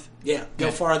farther north? Yeah,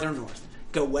 go farther north.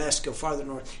 Go west, go farther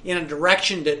north. In a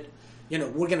direction that,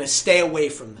 we're going to stay away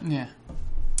from them. Yeah.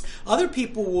 Other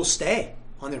people will stay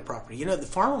on their property. The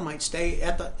farmer might stay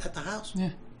at the house.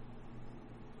 Yeah.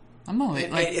 I'm not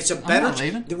leaving. It's a better,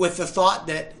 with the thought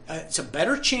that it's a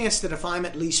better chance that if I'm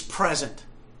at least present,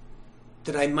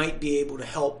 that I might be able to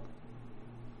help.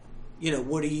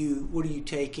 What are you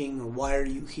taking, or why are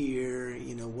you here?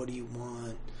 What do you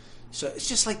want? So it's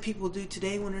just like people do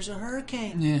today when there's a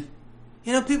hurricane.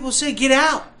 Yeah. People say get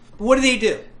out, but what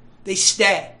do? They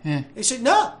stay. Yeah. They say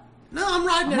no, I'm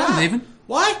riding it out. I'm not leaving.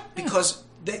 Why? Because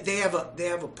they have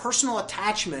a personal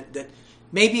attachment that.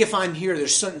 Maybe if I'm here,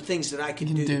 there's certain things that I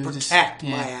can do to protect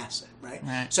my asset,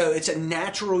 right? So it's a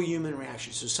natural human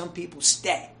reaction. So some people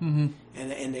stay, and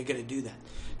they're going to do that.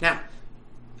 Now,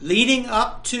 leading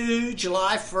up to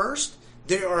July 1st,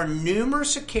 there are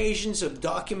numerous occasions of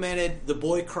documented the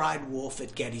boy cried wolf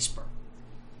at Gettysburg.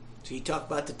 So you talk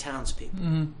about the townspeople.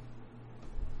 Mm-hmm.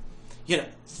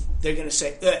 They're going to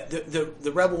say,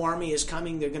 the rebel army is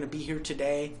coming, they're going to be here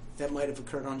today. That might have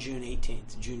occurred on June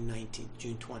 18th, June 19th,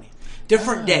 June 20th.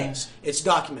 Different days. It's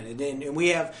documented. And we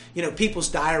have, people's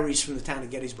diaries from the town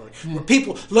of Gettysburg where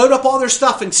people load up all their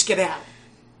stuff and skedaddle.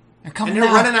 They're coming and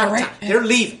they're running out of right. town. They're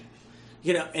leaving.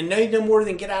 And they no more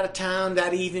than get out of town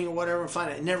that evening or whatever and find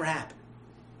out. It never happened.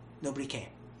 Nobody came.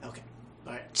 Okay.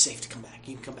 All right. It's safe to come back.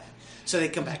 You can come back. So they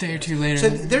come back. A day or two later. So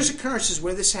there's occurrences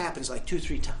where this happens like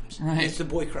 2-3 times. Right. It's the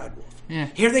boy cried wolf. Yeah.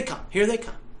 Here they come. Here they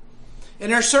come.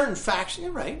 And there are certain factions.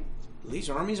 You're right.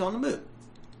 Lee's army's on the move.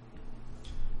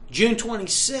 June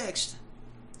 26th,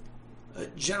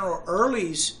 General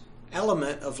Early's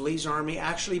element of Lee's army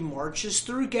actually marches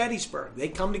through Gettysburg. They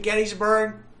come to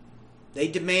Gettysburg. They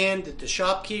demand that the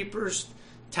shopkeepers,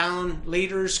 town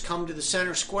leaders come to the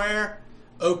center square,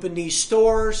 open these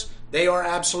stores. They are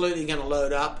absolutely going to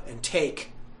load up and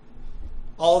take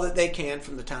all that they can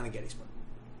from the town of Gettysburg.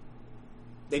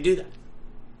 They do that.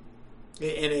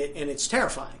 And it's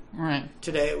terrifying. Right.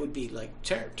 Today it would be like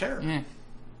terror. Yeah.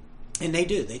 And they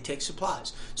do. They take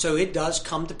supplies. So it does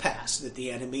come to pass that the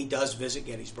enemy does visit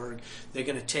Gettysburg. They're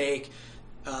going to take,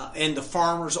 and the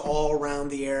farmers all around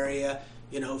the area,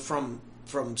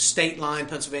 from State Line,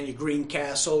 Pennsylvania,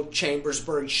 Greencastle,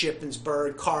 Chambersburg,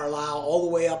 Shippensburg, Carlisle, all the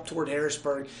way up toward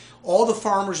Harrisburg. All the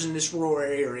farmers in this rural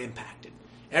area are impacted.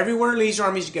 Everywhere Lee's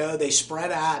armies go, they spread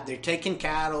out. They're taking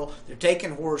cattle. They're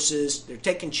taking horses. They're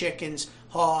taking chickens,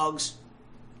 hogs,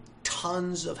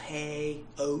 tons of hay,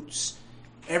 oats.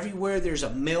 Everywhere there's a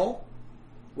mill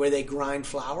where they grind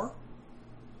flour,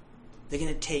 they're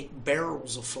going to take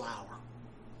barrels of flour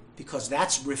because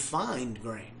that's refined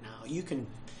grain. Now, you can,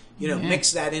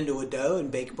 mix that into a dough and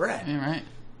bake bread. Yeah, right.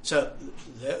 So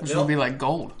Which will be like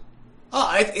gold.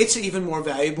 Oh, it's even more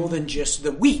valuable than just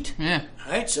the wheat. Yeah.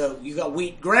 Right? So you got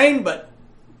wheat grain, but,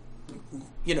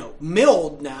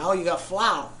 milled now, you got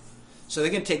flour. So they're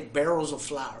going to take barrels of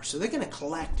flour. So they're going to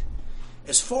collect.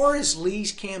 As far as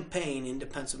Lee's campaign into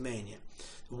Pennsylvania,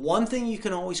 one thing you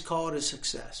can always call it a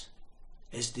success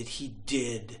is that he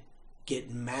did get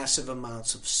massive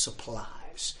amounts of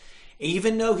supplies.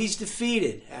 Even though he's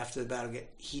defeated after the battle,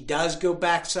 he does go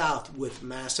back south with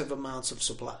massive amounts of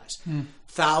supplies.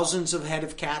 Thousands of head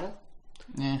of cattle,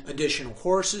 additional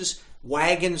horses,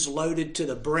 wagons loaded to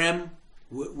the brim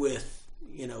with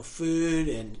food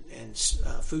and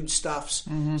foodstuffs.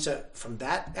 Mm-hmm. So from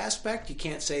that aspect, you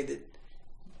can't say that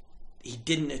he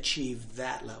didn't achieve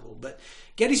that level. But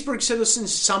Gettysburg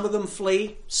citizens, some of them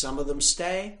flee, some of them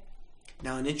stay.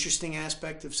 Now, an interesting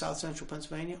aspect of South Central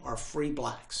Pennsylvania are free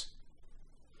blacks.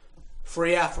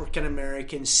 Free African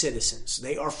American citizens.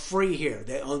 They are free here.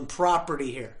 They own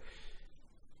property here.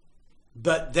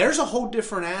 But there's a whole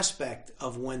different aspect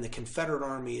of when the Confederate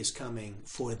Army is coming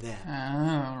for them.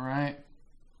 Oh, right.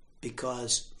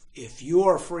 Because if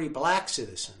you're a free black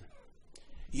citizen,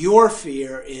 your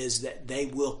fear is that they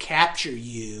will capture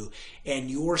you and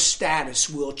your status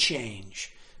will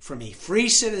change from a free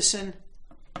citizen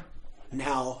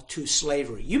now to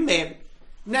slavery. You may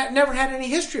have never had any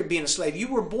history of being a slave. You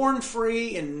were born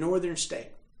free in a northern state.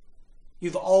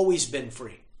 You've always been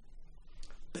free.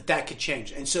 But that could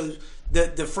change. And so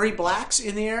the free blacks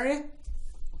in the area,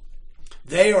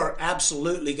 they are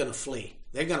absolutely going to flee.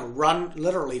 They're going to run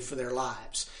literally for their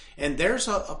lives. And there's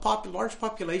a large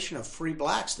population of free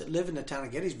blacks that live in the town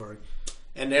of Gettysburg,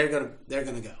 and they're going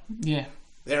to go. Yeah.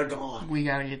 They're gone. We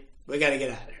got to get out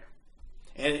of here.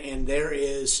 And there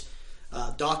is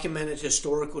documented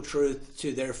historical truth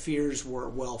to their fears were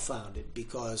well-founded,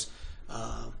 because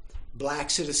black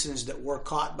citizens that were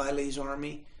caught by Lee's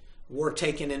army were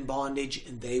taken in bondage,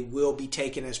 and they will be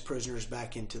taken as prisoners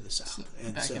back into the South.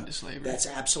 And back into slavery. That's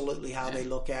absolutely how they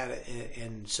look at it.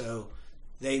 And so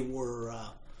they were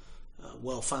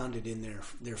well-founded in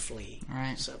their flee.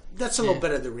 Right. So that's a little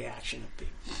bit of the reaction of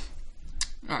people.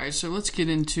 All right, so let's get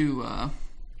into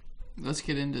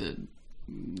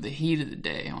the heat of the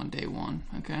day on day one,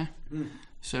 okay?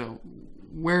 So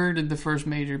where did the first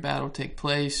major battle take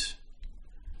place?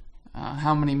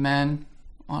 How many men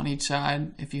on each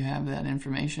side, if you have that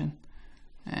information?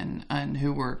 And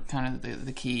who were kind of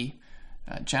the key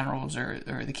generals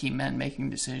or the key men making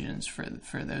decisions for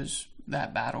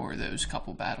that battle or those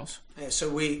couple battles? Yeah, so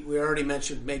we already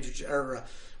mentioned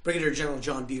Brigadier General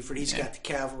John Buford. He's got the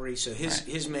cavalry, so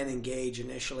his men engage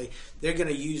initially. They're going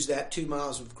to use that 2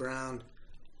 miles of ground,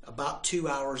 about 2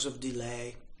 hours of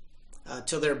delay,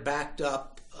 till they're backed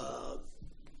up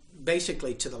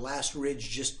basically to the last ridge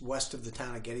just west of the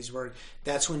town of Gettysburg.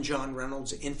 That's when John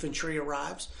Reynolds' infantry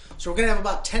arrives. So we're going to have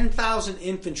about 10,000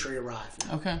 infantry arrive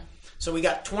now. Okay. So we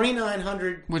got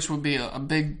 2,900. Which would be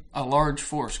a large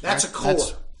force, correct? That's a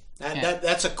corps.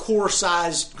 That's a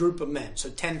corps-sized group of men, so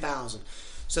 10,000.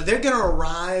 So they're going to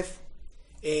arrive,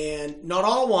 and not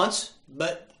all at once,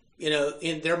 but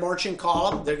in their marching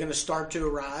column, they're going to start to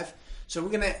arrive. So we're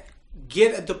going to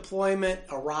get a deployment,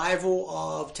 arrival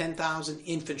of 10,000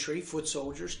 infantry, foot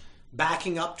soldiers,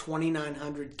 backing up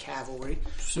 2,900 cavalry.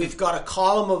 We've got a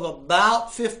column of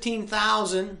about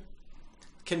 15,000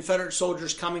 Confederate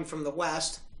soldiers coming from the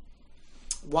west.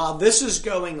 While this is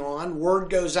going on, word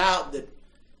goes out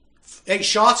that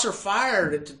shots are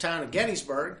fired at the town of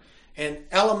Gettysburg, and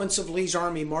elements of Lee's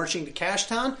army marching to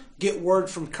Cashtown get word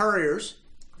from couriers,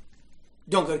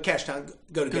 don't go to Cashtown,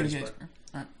 go to Gettysburg.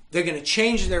 Right. They're going to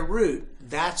change their route.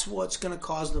 That's what's going to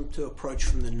cause them to approach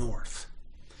from the north,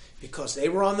 because they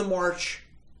were on the march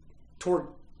toward,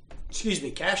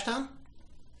 Cashtown.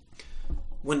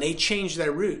 When they change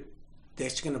their route,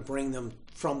 that's going to bring them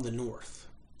from the north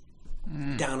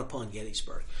down upon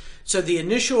Gettysburg. So the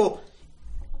initial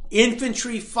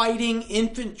infantry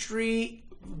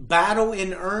battle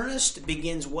in earnest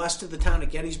begins west of the town of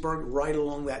Gettysburg, right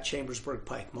along that Chambersburg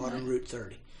Pike, modern Route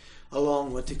 30,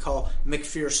 along what they call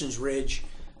McPherson's Ridge.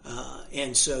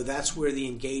 And so that's where the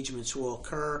engagements will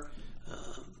occur.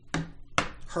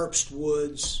 Herbst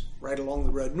Woods, right along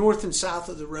the road, north and south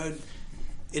of the road.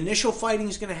 Initial fighting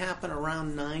is going to happen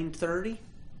around 9:30.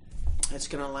 That's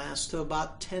going to last to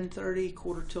about 10:30,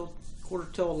 quarter till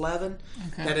 11.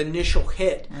 Okay. That initial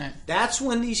hit. Right. That's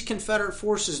when these Confederate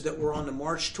forces that were on the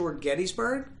march toward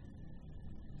Gettysburg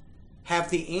have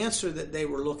the answer that they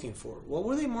were looking for. What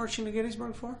were they marching to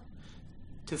Gettysburg for?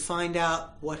 To find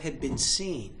out what had been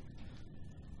seen.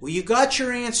 Well, you got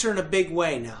your answer in a big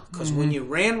way now, because when you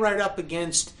ran right up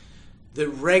against the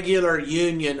regular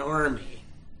Union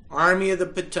Army of the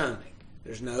Potomac,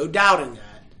 there's no doubting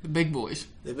that. The big boys.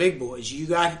 You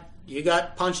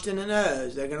got punched in the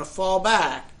nose. They're going to fall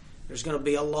back. There's going to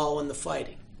be a lull in the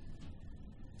fighting,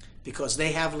 because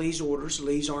they have Lee's orders.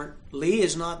 Lee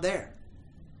is not there.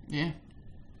 Yeah.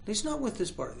 He's not with this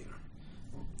part of the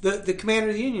army. The commander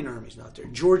of the Union Army is not there.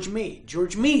 George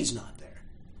Meade's not there.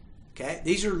 Okay?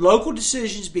 These are local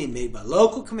decisions being made by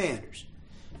local commanders.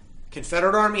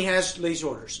 Confederate Army has Lee's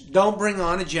orders. Don't bring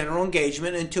on a general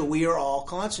engagement until we are all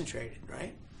concentrated,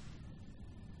 right?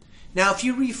 Now, if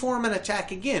you reform and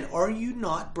attack again, are you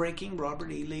not breaking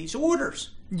Robert E. Lee's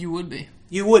orders? You would be.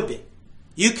 You would be.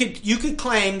 You could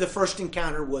claim the first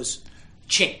encounter was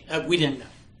we didn't know.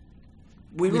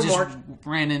 We just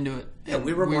ran into it. Yeah,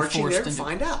 we were marching there to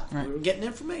find out. Right. We were getting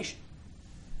information.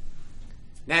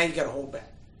 Now you got to hold back.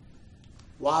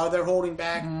 While they're holding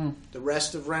back, the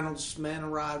rest of Reynolds' men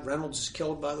arrive. Reynolds is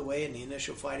killed, by the way, in the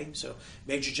initial fighting. So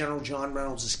Major General John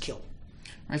Reynolds is killed.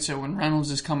 Right, so when Reynolds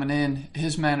is coming in,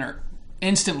 his men are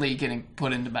instantly getting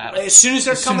put into battle. As soon as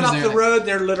they're coming up the road,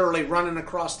 they're literally running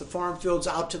across the farm fields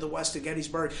out to the west of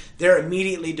Gettysburg. They're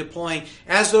immediately deploying.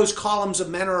 As those columns of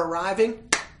men are arriving,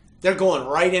 they're going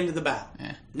right into the battle.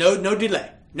 Yeah. No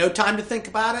delay. No time to think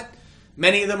about it.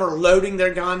 Many of them are loading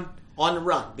their gun on the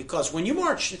run, because when you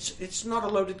march, it's not a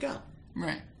loaded gun.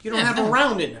 Right. You don't have a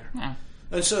round in there. No.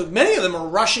 And so many of them are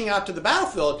rushing out to the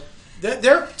battlefield.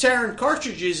 They're tearing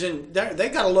cartridges, and they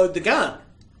got to load the gun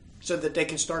so that they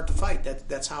can start to fight.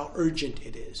 That's how urgent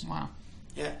it is. Wow.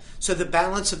 Yeah. So the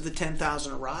balance of the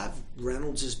 10,000 arrive.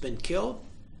 Reynolds has been killed.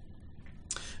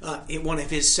 One of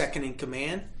his second in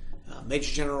command,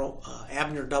 Major General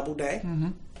Abner Doubleday.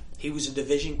 He was a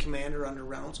division commander under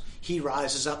Reynolds. He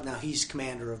rises up now. He's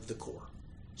commander of the Corps.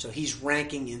 So he's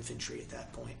ranking infantry at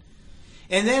that point.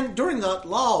 And then during the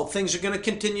lull, things are going to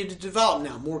continue to develop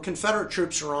now. More Confederate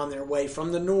troops are on their way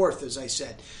from the north, as I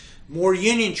said. More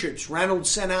Union troops. Reynolds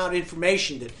sent out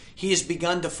information that he has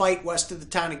begun to fight west of the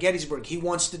town of Gettysburg. He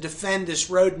wants to defend this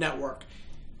road network.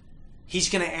 He's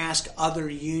going to ask other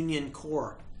Union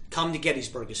corps, come to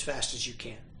Gettysburg as fast as you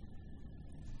can.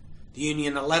 The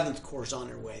Union 11th Corps is on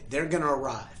their way. They're going to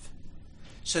arrive.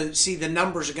 So, see, the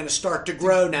numbers are going to start to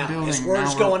grow now. As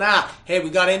word's going out, hey, we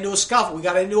got into a scuffle. We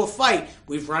got into a fight.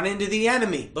 We've run into the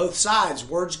enemy. Both sides.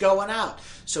 Word's going out.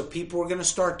 So people are going to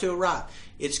start to arrive.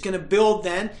 It's going to build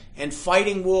then, and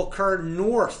fighting will occur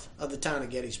north of the town of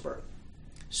Gettysburg.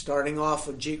 Starting off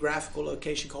a geographical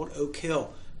location called Oak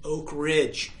Hill, Oak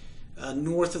Ridge,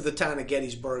 north of the town of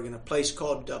Gettysburg, in a place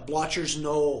called Blotcher's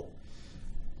Knoll.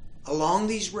 Along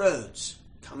these roads,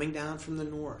 coming down from the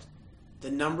north,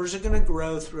 the numbers are going to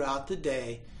grow throughout the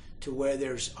day to where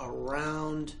there's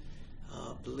around,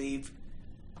 I believe,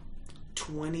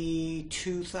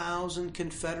 22,000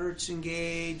 Confederates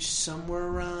engaged, somewhere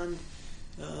around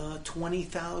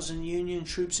 20,000 Union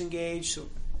troops engaged. So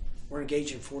we're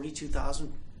engaging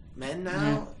 42,000 men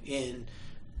now in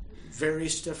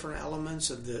various different elements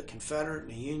of the Confederate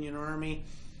and the Union Army.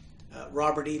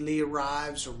 Robert E. Lee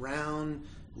arrives around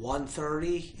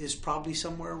 1:30 is probably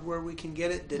somewhere where we can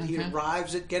get it. That he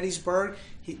arrives at Gettysburg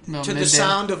to midday. The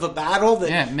sound of a battle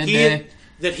that midday.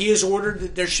 He has ordered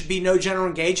that there should be no general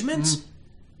engagements,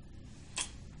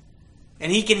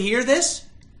 and he can hear this.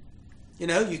 You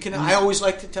know, you can. I always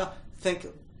like to think,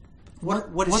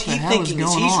 what is he thinking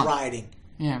as he's riding?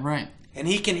 Yeah, right. And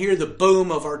he can hear the boom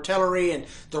of artillery and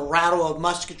the rattle of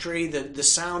musketry, the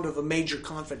sound of a major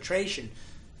confrontation.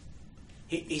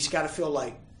 He's got to feel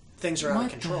like things are out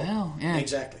of control. What the hell? Yeah.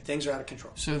 Exactly. Things are out of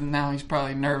control. So now he's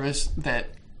probably nervous that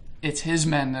it's his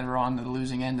men that are on the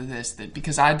losing end of this. That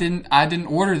because I didn't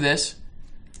order this.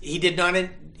 He did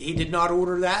not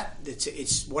order that.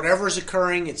 It's whatever is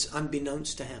occurring. It's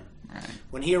unbeknownst to him. Right.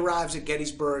 When he arrives at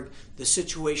Gettysburg, the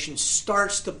situation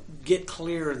starts to get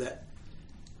clear that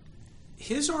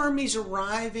his army's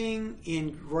arriving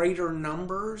in greater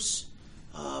numbers.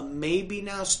 Maybe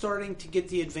now starting to get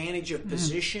the advantage of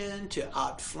position to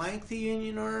outflank the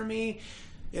Union Army.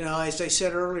 You know, as I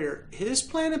said earlier, his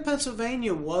plan in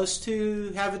Pennsylvania was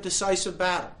to have a decisive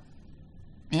battle.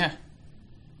 Yeah.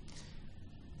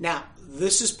 Now,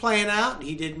 this is playing out.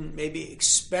 He didn't maybe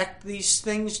expect these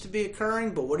things to be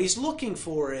occurring, but what he's looking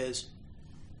for is,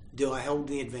 do I hold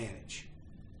the advantage?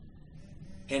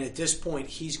 And at this point,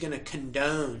 he's going to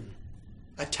condone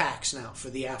attacks now for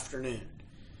the afternoon.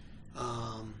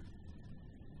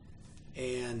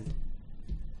 And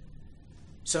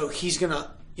so he's going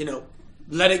to,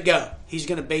 let it go. He's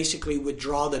going to basically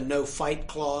withdraw the no-fight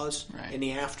clause in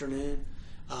the afternoon,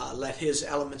 let his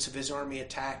elements of his army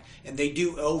attack, and they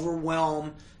do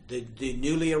overwhelm the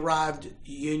newly arrived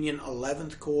Union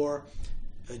 11th Corps.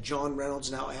 John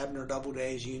Reynolds, now Abner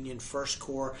Doubleday's Union 1st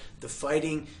Corps. The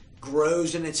fighting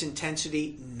grows in its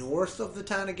intensity north of the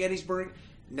town of Gettysburg.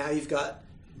 Now you've got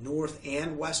north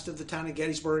and west of the town of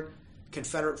Gettysburg.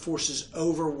 Confederate forces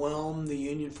overwhelm the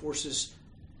Union forces,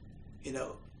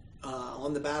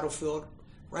 on the battlefield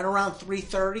right around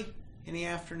 3:30 in the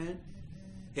afternoon.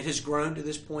 It has grown to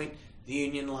this point. The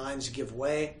Union lines give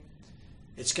way.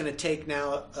 It's going to take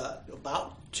now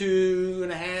about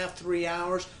 2.5, 3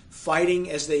 hours fighting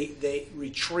as they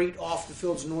retreat off the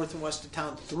fields north and west of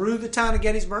town through the town of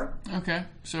Gettysburg. Okay,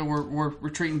 so we're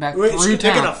retreating back through town.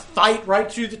 They're going to fight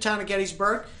right through the town of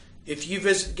Gettysburg. If you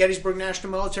visit Gettysburg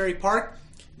National Military Park,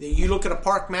 you look at a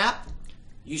park map,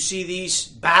 you see these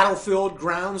battlefield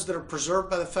grounds that are preserved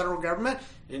by the federal government,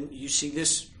 and you see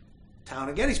this town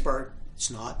of Gettysburg.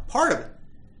 It's not part of it.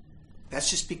 That's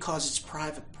just because it's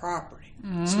private property.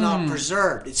 It's not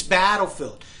preserved. It's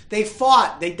battlefield. They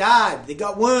fought. They died. They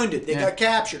got wounded. They got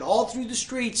captured all through the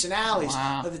streets and alleys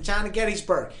of the town of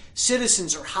Gettysburg.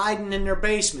 Citizens are hiding in their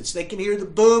basements. They can hear the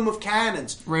boom of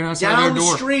cannons right outside down their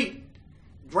door. The street.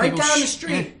 Right down the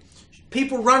street.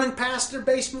 People running past their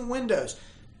basement windows.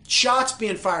 Shots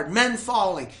being fired. Men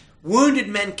falling. Wounded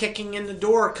men kicking in the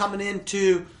door, coming in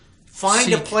to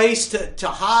find a place to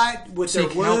hide with their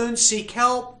wounds, seek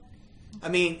help. I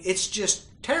mean, it's just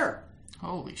terror.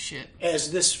 Holy shit.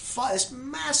 As this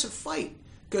massive fight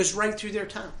goes right through their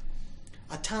town.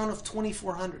 A town of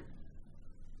 2,400.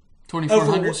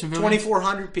 2,400 civilians?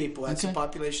 2,400 people. That's the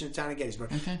population of the town of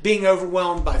Gettysburg. Being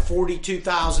overwhelmed by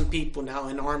 42,000 people now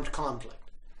in armed conflict.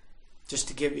 Just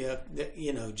to give you,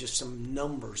 just some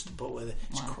numbers to put with it.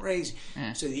 It's crazy.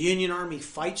 Yeah. So the Union Army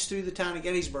fights through the town of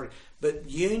Gettysburg, but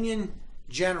Union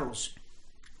generals,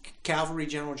 Cavalry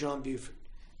General John Buford,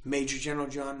 Major General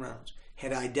John Reynolds,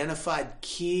 had identified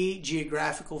key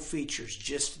geographical features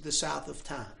just to the south of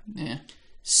town. Yeah.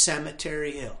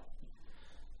 Cemetery Hill,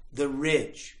 the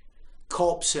Ridge,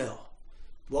 Culp's Hill,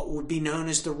 what would be known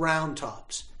as the Round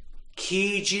Tops.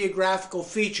 Key geographical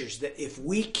features that if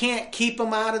we can't keep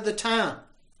them out of the town,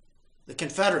 the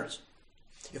Confederates,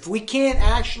 if we can't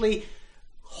actually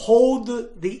hold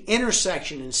the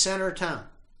intersection in center of town,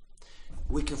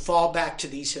 we can fall back to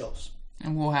these hills.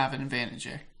 And we'll have an advantage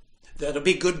there. That'll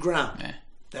be good ground. Yeah.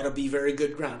 That'll be very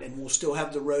good ground. And we'll still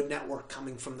have the road network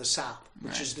coming from the south,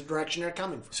 which Right. is the direction they're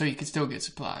coming from. So you can still get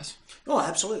supplies. Oh,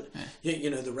 absolutely. Yeah. You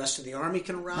know, the rest of the Army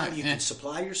can arrive. Right, You yeah. can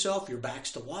supply yourself. Your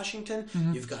back's to Washington.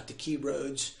 Mm-hmm. You've got the key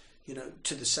roads, you know,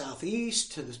 to the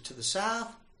southeast, to the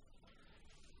south.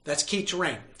 That's key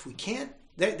terrain. If we can't,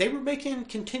 they were making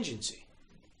contingency.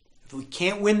 If we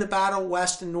can't win the battle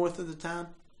west and north of the town,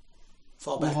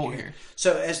 fall We'll back hold here. here.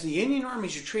 So as the Union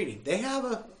armies are retreating, they have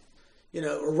a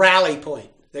rally point.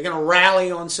 They're going to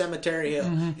rally on Cemetery Hill,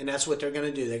 and that's what they're going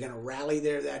to do. They're going to rally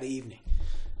there that evening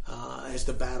as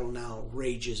the battle now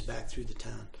rages back through the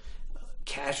town.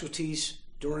 Casualties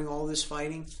during all this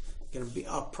fighting going to be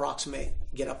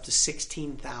get up to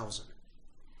 16,000.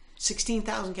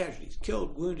 16,000 casualties,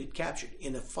 killed, wounded, captured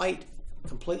in a fight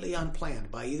completely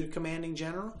unplanned by either commanding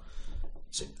general.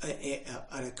 It's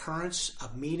an occurrence,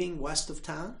 a meeting west of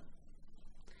town.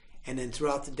 And then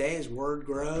throughout the day, as word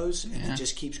grows, and it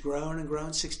just keeps growing and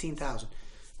growing, 16,000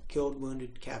 killed,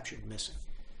 wounded, captured, missing.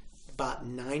 About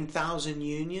 9,000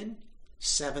 Union,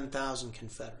 7,000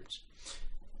 Confederates.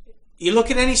 You look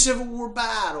at any Civil War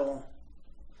battle,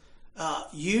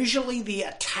 usually the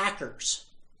attackers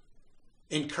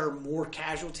incur more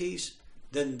casualties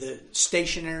than the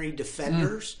stationary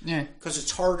defenders. Yeah. Because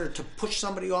it's harder to push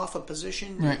somebody off a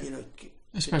position. Right. You know,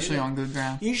 Especially on good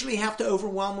ground. you usually have to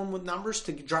overwhelm them with numbers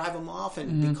to drive them off,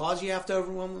 and because you have to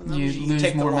overwhelm them with numbers, You you lose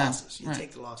take the more men. losses. You Right.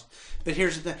 take the losses. But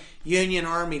here's the thing: Union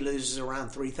Army loses around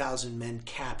 3,000 men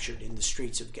captured in the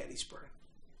streets of Gettysburg.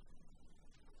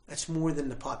 That's more than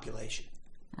the population.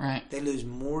 Right. They lose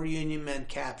more Union men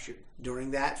captured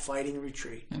during that fighting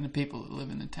retreat. And the people that live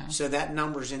in the town. So that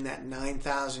number's in that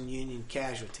 9,000 Union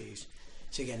casualties.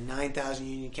 So you got 9,000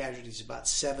 Union casualties, about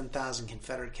 7,000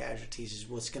 Confederate casualties is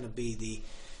what's going to be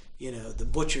the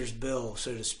butcher's bill,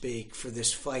 so to speak, for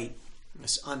this fight,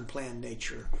 this unplanned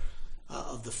nature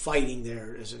of the fighting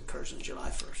there as it occurs on July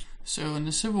 1st. So in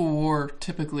the Civil War,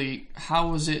 typically, how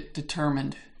was it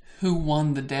determined who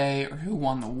won the day or who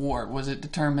won the war? Was it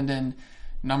determined in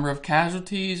number of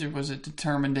casualties, or was it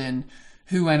determined in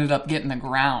who ended up getting the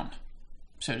ground,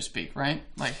 so to speak, right?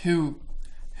 Like who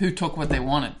took what they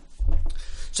wanted?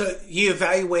 So you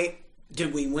evaluate,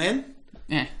 did we win?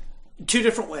 Yeah. Two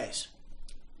different ways.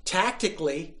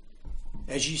 Tactically,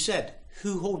 as you said,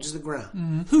 who holds the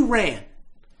ground? Who ran?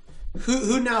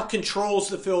 Who now controls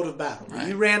the field of battle? Right.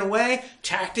 You ran away.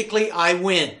 Tactically, I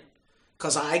win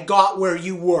because I got where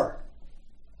you were.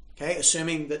 Okay,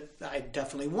 assuming that I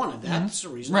definitely wanted that. That's the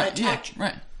reason I attacked you.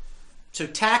 Right. So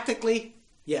tactically,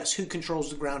 yes, who controls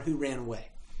the ground? Who ran away?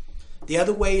 The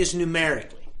other way is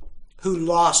numerically. Who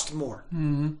lost more?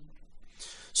 Mm-hmm.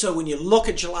 So when you look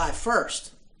at July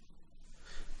 1st,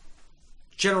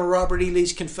 General Robert E.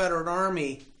 Lee's Confederate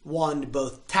Army won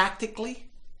both tactically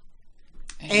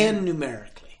and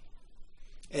numerically.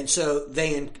 And so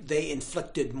they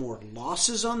inflicted more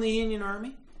losses on the Union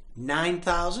Army,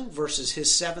 9,000 versus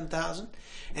his 7,000.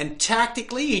 And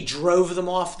tactically, he drove them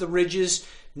off the ridges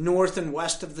north and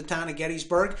west of the town of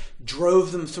Gettysburg,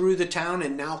 drove them through the town,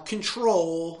 and now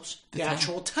controls the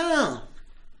actual town,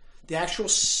 the actual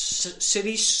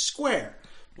city square,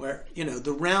 where,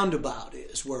 the roundabout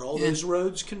is, where all those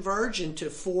roads converge into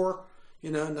four,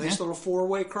 nice little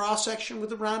four-way cross-section with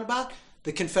the roundabout.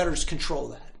 The Confederates control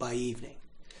that by evening.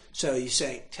 So you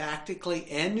say, tactically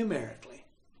and numerically,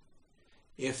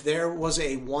 if there was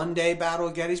a one-day battle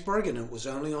at Gettysburg and it was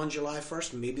only on July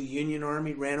 1st, maybe the Union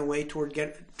Army ran away toward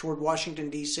Washington,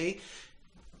 D.C.,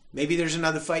 maybe there's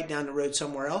another fight down the road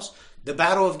somewhere else, the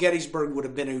Battle of Gettysburg would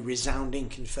have been a resounding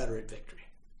Confederate victory.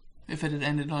 If it had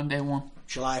ended on day one.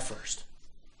 July 1st.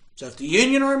 So if the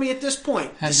Union Army at this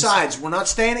point decides we're not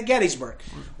staying at Gettysburg,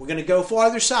 we're going to go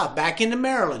farther south, back into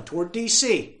Maryland, toward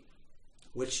D.C.,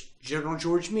 which General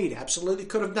George Meade absolutely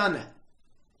could have done that.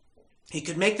 He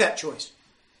could make that choice.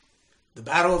 The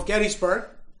Battle of Gettysburg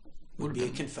would be a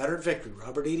Confederate victory.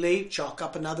 Robert E. Lee, chalk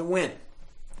up another win.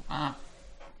 Wow.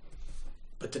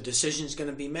 But the decision's going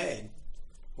to be made.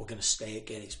 We're going to stay at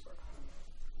Gettysburg.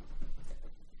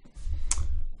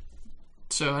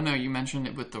 So I know you mentioned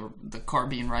it with the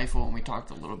carbine rifle, and we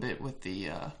talked a little bit with the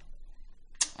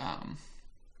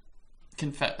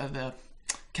the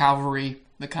cavalry,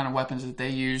 the kind of weapons that they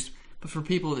used. But for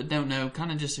people that don't know,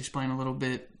 kind of just explain a little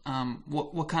bit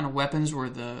what kind of weapons were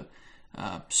the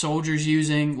soldiers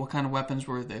using, what kind of weapons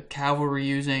were the cavalry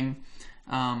using,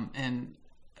 and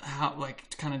how,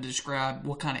 like, kind of describe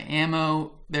what kind of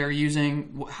ammo they're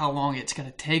using, how long it's going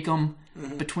to take them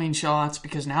between shots,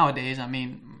 because nowadays, I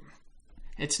mean,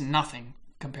 it's nothing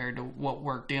compared to what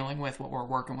we're dealing with, what we're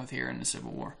working with here in the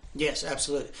Civil War. Yes,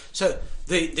 absolutely. So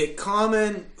the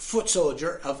common foot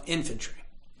soldier of infantry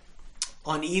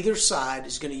on either side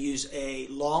is going to use a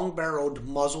long-barreled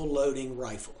muzzle-loading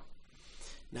rifle.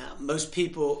 Now, most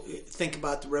people think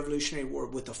about the Revolutionary War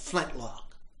with a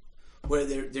flintlock, where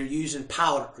they're using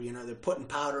powder. You know, they're putting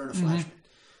powder in a flashbang.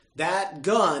 That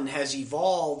gun has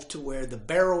evolved to where the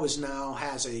barrel now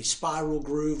has a spiral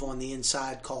groove on the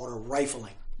inside called a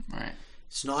rifling. Right.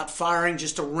 It's not firing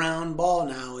just a round ball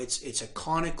now. It's a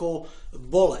conical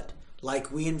bullet,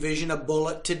 like we envision a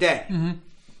bullet today.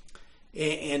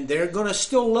 And they're going to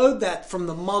still load that from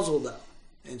the muzzle, though.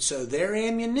 And so their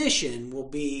ammunition will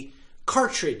be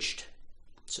cartridged.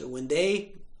 So when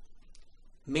they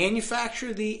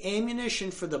manufacture the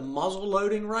ammunition for the muzzle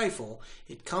loading rifle,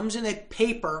 it comes in a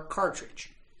paper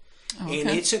cartridge. Okay. And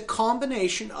it's a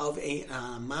combination of a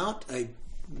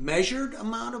measured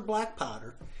amount of black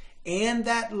powder and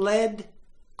that lead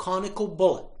conical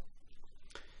bullet.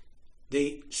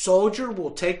 The soldier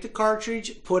will take the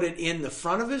cartridge, put it in the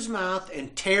front of his mouth,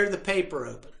 and tear the paper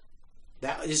open.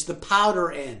 That is the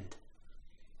powder end.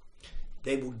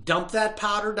 They will dump that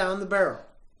powder down the barrel.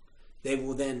 They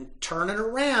will then turn it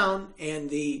around, and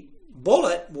the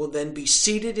bullet will then be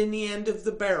seated in the end of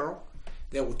the barrel.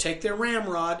 They will take their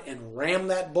ramrod and ram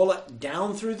that bullet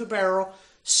down through the barrel,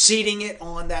 seating it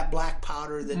on that black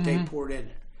powder that they poured in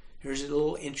it. Here's a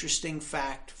little interesting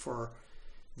fact for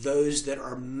those that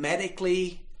are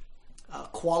medically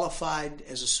qualified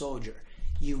as a soldier.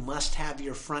 You must have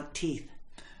your front teeth.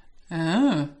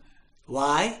 Oh.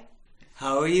 Why?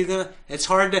 How are you going to... It's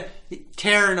hard to...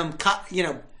 Tearing them,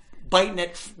 biting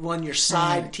it on your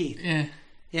side teeth.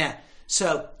 Yeah.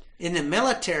 So, in the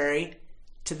military,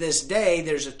 to this day,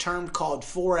 there's a term called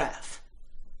 4F.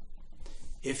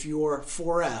 If you're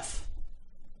 4F,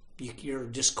 you're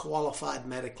disqualified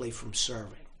medically from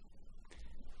serving.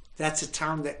 That's a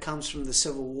term that comes from the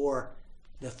Civil War,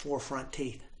 the 4 front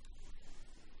teeth.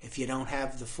 If you don't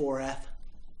have the 4F,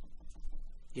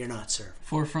 you're not serving.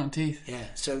 4 front teeth. Yeah.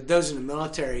 So those in the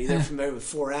military, they're familiar with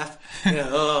 4F.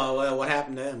 Oh, well, what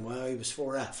happened to him? Well, he was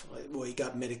 4F. Well, he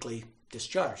got medically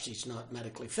discharged. He's not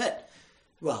medically fit.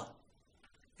 Well,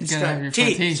 it's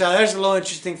teeth. So there's a little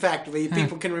interesting fact that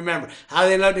people can remember. How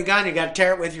they load the gun, you got to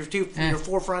tear it with your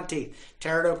 4 front teeth.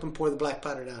 Tear it open, pour the black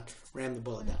powder down, ram the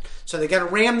bullet down. So they got to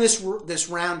ram this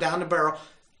round down the barrel.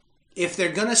 If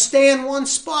they're going to stay in one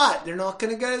spot, they're not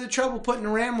going to go to the trouble putting the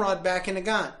ramrod back in the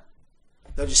gun.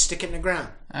 They'll just stick it in the ground.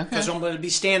 Okay. Because I'm going to be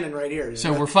standing right here.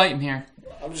 So we're fighting here.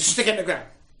 I'll just stick it in the ground.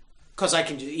 Because I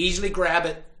can just easily grab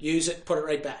it, use it, put it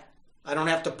right back. I don't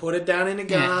have to put it down in the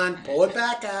gun, pull it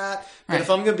back out. But if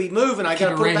I'm going to be moving, I got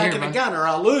to put it back in the gun or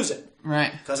I'll lose it.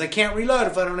 Right. Because I can't reload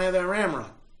if I don't have that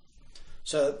ramrod.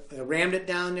 So I rammed it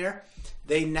down there.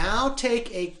 They now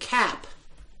take a cap.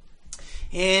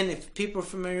 And if people are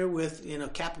familiar with,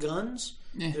 cap guns,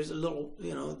 there's a little,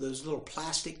 those little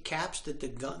plastic caps that the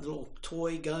little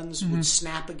toy guns would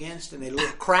snap against, and they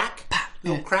little crack.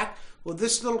 Crack. Well,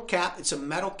 this little cap, it's a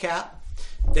metal cap.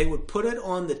 They would put it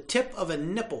on the tip of a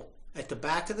nipple at the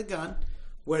back of the gun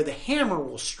where the hammer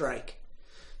will strike.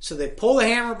 So they pull the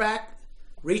hammer back,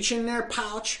 reach in their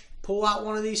pouch, pull out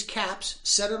one of these caps,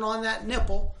 set it on that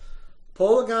nipple,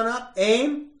 pull the gun up,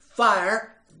 aim,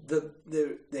 fire.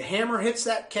 The hammer hits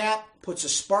that cap, puts a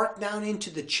spark down into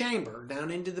the chamber, down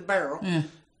into the barrel,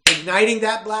 igniting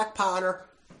that black powder,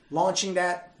 launching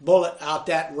that bullet out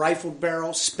that rifled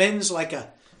barrel, spins like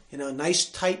a nice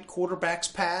tight quarterback's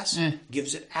pass,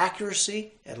 gives it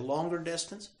accuracy at a longer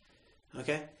distance.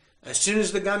 Okay? As soon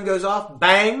as the gun goes off,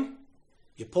 bang,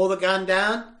 you pull the gun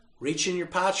down, reach in your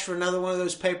pouch for another one of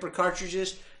those paper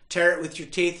cartridges, tear it with your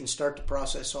teeth, and start the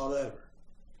process all over.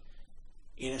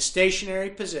 In a stationary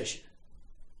position,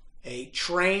 a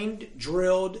trained,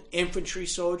 drilled infantry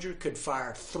soldier could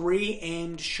fire 3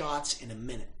 aimed shots in a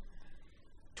minute.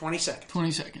 20 seconds.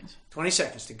 20 seconds. 20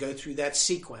 seconds to go through that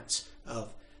sequence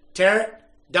of tear it,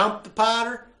 dump the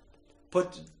powder,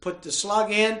 put the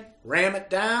slug in, ram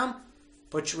it down,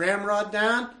 put your ramrod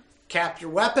down, cap your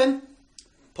weapon,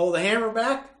 pull the hammer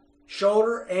back,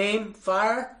 shoulder, aim,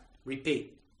 fire,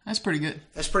 repeat. That's pretty good.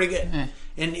 That's pretty good. Yeah.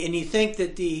 And you think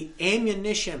that the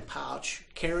ammunition pouch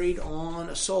carried on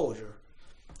a soldier,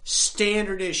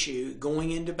 standard issue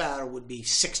going into battle would be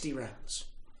 60 rounds.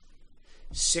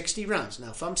 60 rounds. Now,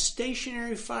 if I'm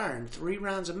stationary firing 3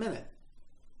 rounds a minute,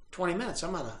 20 minutes,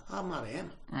 I'm out of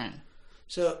ammo. Right.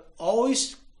 So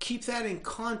always keep that in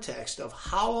context of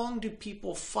how long do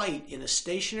people fight in a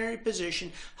stationary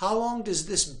position? How long does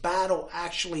this battle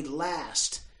actually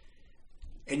last?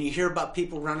 And you hear about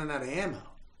people running out of ammo.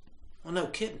 Well, no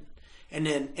kidding. And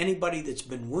then anybody that's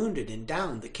been wounded and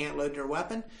down that can't load their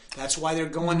weapon, that's why they're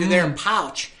going to their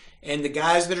pouch. And the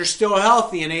guys that are still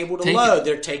healthy and able to load,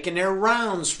 they're taking their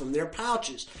rounds from their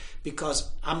pouches because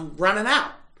I'm running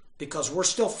out. Because we're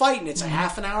still fighting. It's a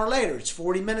half an hour later. It's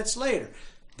 40 minutes later.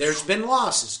 There's been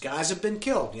losses. Guys have been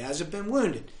killed. Guys have been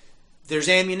wounded. There's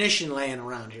ammunition laying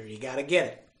around here. You got to get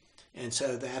it. And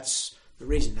so that's the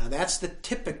reason. Now, that's the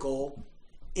typical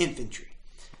infantry.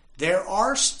 There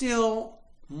are still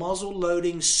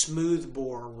muzzle-loading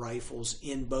smoothbore rifles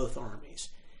in both armies.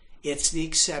 It's the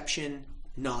exception,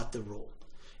 not the rule.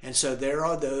 And so there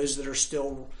are those that are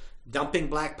still dumping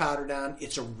black powder down.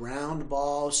 It's a round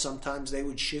ball. Sometimes they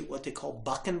would shoot what they call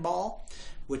bucking ball,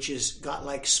 which is got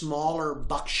like smaller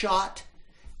buckshot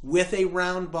with a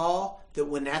round ball that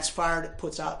when that's fired, it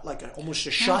puts out like almost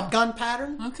a shotgun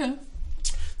pattern. Okay.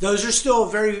 Those are still a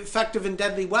very effective and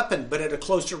deadly weapon, but at a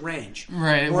closer range.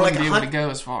 Right, it wouldn't be able to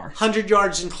go as far. 100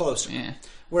 yards and closer. Yeah.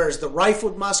 Whereas the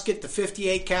rifled musket, the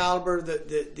 58 caliber,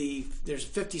 there's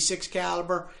 56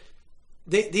 caliber,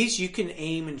 these you can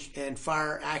aim and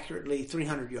fire accurately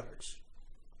 300 yards.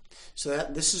 So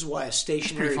this is why a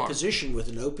stationary position with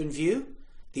an open view,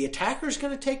 the attacker is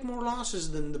going to take more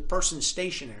losses than the person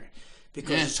stationary.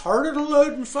 Because it's harder to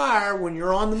load and fire when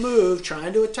you're on the move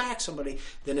trying to attack somebody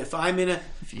than if I'm in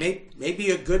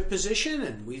maybe a good position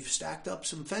and we've stacked up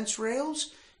some fence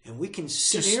rails and we can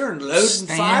sit here and load and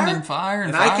fire.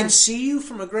 And I can see you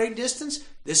from a great distance.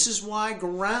 This is why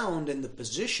ground and the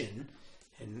position,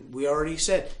 and we already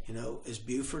said, as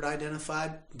Buford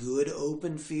identified, good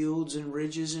open fields and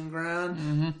ridges and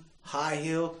ground, high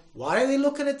hill. Why are they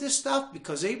looking at this stuff?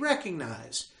 Because they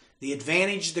recognize the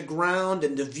advantage the ground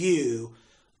and the view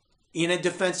in a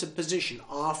defensive position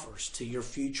offers to your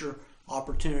future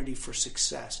opportunity for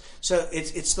success. So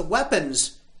it's the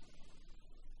weapons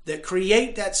that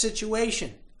create that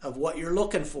situation of what you're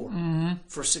looking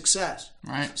for success.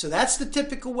 Right. So that's the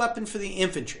typical weapon for the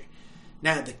infantry.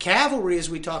 Now the cavalry,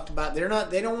 as we talked about, they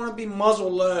don't want to be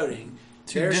muzzle loading.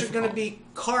 Theirs are going to be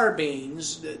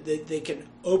carbines that they can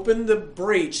open the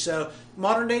breech. So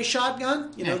modern day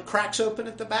shotgun, cracks open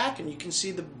at the back and you can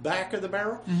see the back of the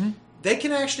barrel. They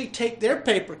can actually take their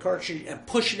paper cartridge and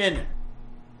push it in there.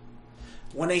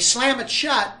 When they slam it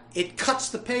shut, it cuts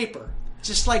the paper,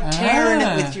 just like tearing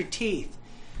it with your teeth.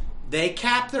 They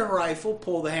cap their rifle,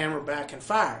 pull the hammer back and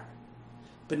fire.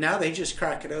 But now they just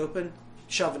crack it open,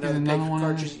 shove another paper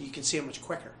cartridge. You can see it much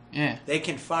quicker. Yeah. They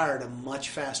can fire at a much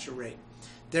faster rate.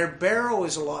 Their barrel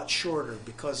is a lot shorter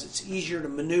because it's easier to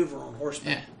maneuver on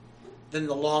horseback than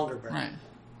the longer barrel. Right.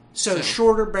 So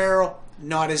shorter barrel,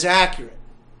 not as accurate.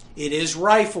 It is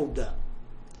rifled though.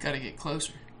 Got to get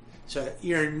closer. So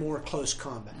you're in more close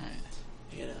combat.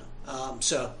 Right.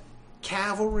 So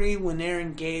cavalry, when they're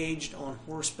engaged on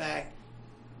horseback,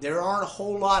 there aren't a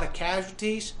whole lot of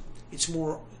casualties. It's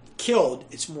more killed.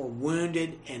 It's more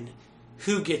wounded and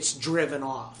who gets driven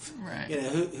off. Right.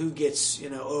 Who gets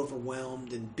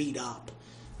overwhelmed and beat up.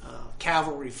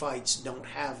 Cavalry fights don't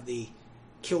have the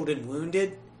killed and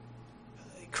wounded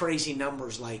crazy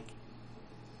numbers like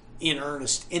in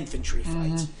earnest infantry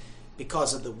fights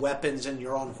because of the weapons and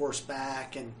you're on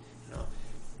horseback and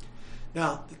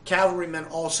Now the cavalrymen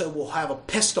also will have a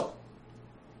pistol.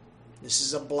 This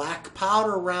is a black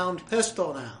powder round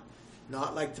pistol now,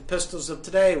 not like the pistols of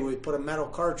today where we put a metal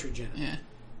cartridge in it. Yeah.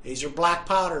 These are black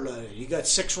powder loaded. You got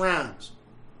 6 rounds.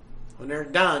 When they're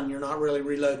done, you're not really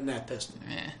reloading that pistol.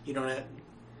 Yeah. You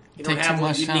don't have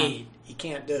what you need. You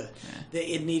can't do it. Yeah.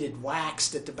 It needed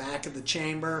waxed at the back of the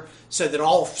chamber so that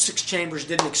all 6 chambers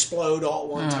didn't explode all at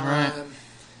one time.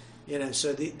 Right.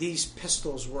 So these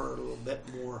pistols were a little bit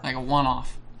more like a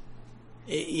one-off.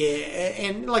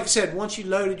 And like I said, once you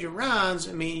loaded your rounds,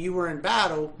 you were in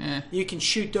battle. Yeah. You can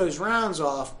shoot those rounds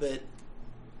off, but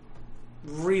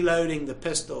reloading the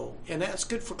pistol, and that's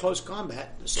good for close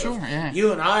combat. So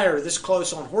you and I are this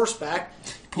close on horseback.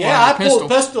 I pull a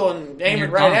pistol and aim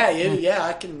it right at you. Yeah,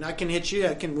 I can hit you.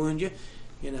 I can wound you.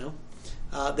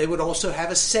 They would also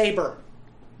have a saber.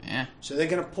 Yeah. So they're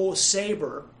going to pull a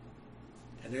saber,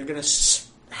 and they're going to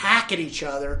hack at each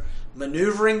other,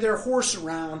 maneuvering their horse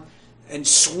around and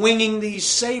swinging these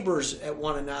sabers at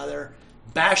one another,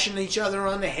 bashing each other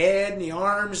on the head and the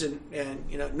arms and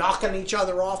knocking each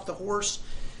other off the horse.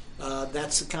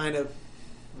 That's the kind of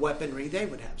weaponry they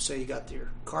would have. So you got your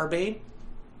carbine,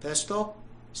 pistol,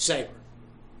 saber.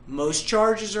 Most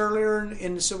charges earlier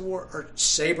in the Civil War are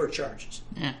saber charges.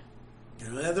 Yeah. They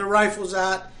don't have their rifles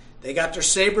out. They got their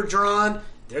saber drawn.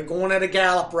 They're going at a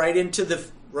gallop right into the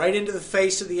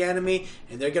face of the enemy,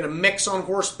 and they're going to mix on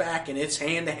horseback, and it's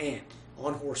hand to hand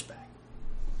on horseback.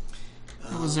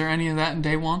 Was there any of that in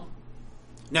day one?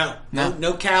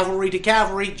 No cavalry to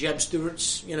cavalry. Jeb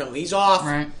Stuart's, he's off.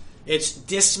 Right. It's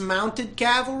dismounted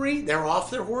cavalry. They're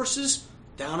off their horses,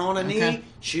 down on a knee,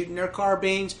 shooting their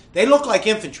carbines. They look like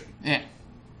infantry. Yeah.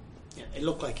 Yeah, they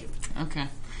look like infantry. Okay.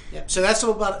 Yeah. So that's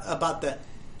about the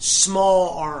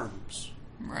small arms.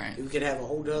 Right. We could have a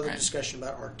whole other discussion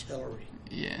about artillery.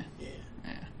 Yeah.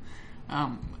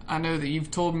 I know that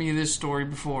you've told me this story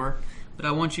before, but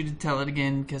I want you to tell it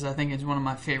again because I think it's one of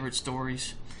my favorite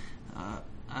stories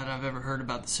that I've ever heard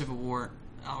about the Civil War.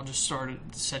 I'll just start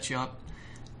it to set you up.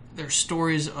 There's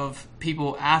stories of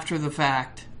people after the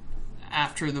fact,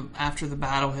 after the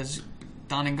battle has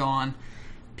done and gone,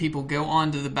 people go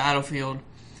onto the battlefield,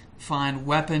 find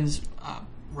weapons,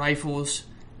 rifles,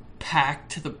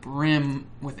 packed to the brim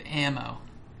with ammo.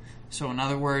 So in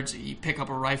other words, you pick up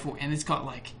a rifle and it's got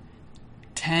like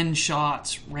 10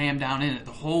 shots rammed down in it.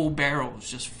 The whole barrel is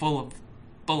just full of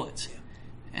bullets.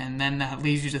 And then that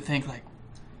leads you to think like,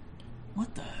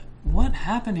 what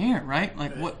happened here, right?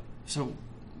 Like what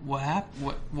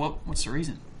happened? What's the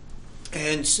reason?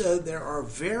 And so there are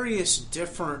various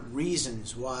different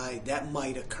reasons why that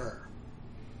might occur.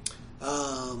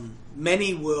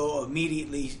 Many will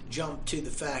immediately jump to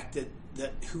the fact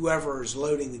that whoever is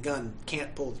loading the gun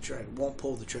can't pull the trigger, won't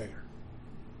pull the trigger.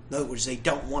 In other words, they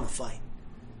don't want to fight.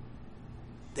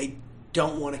 They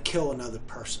don't want to kill another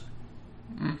person.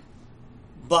 Mm.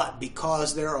 But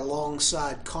because they're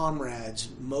alongside comrades,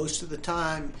 most of the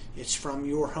time it's from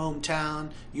your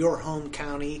hometown, your home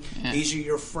county. Yeah. These are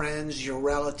your friends, your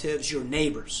relatives, your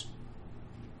neighbors.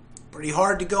 Pretty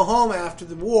hard to go home after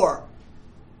the war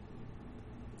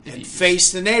and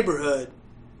face the neighborhood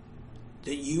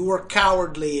that you were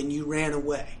cowardly and you ran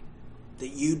away, that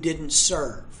you didn't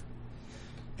serve.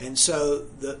 And so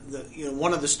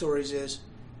one of the stories is,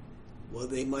 well,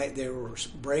 they were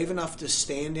brave enough to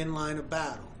stand in line of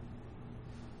battle,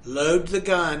 load the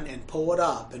gun and pull it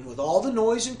up, and with all the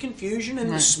noise and confusion and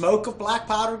the smoke of black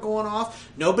powder going off,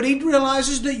 nobody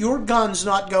realizes that your gun's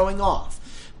not going off.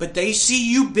 But they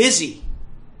see you busy.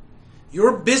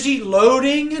 You're busy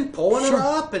loading and pulling it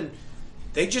up, and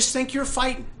they just think you're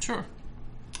fighting. Sure.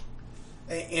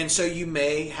 And so you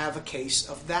may have a case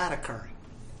of that occurring.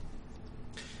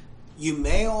 You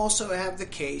may also have the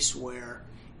case where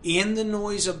in the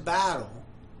noise of battle,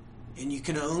 and you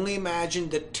can only imagine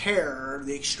the terror,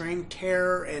 the extreme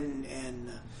terror and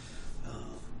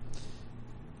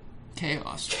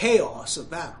chaos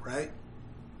of battle, right?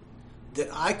 That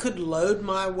I could load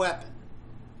my weapon,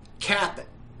 cap it,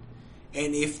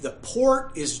 and if the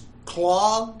port is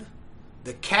clogged,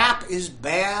 the cap is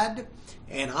bad,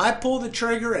 and I pull the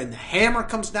trigger and the hammer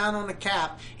comes down on the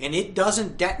cap and it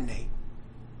doesn't detonate,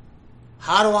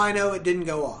 how do I know it didn't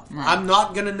go off? Right. I'm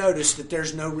not going to notice that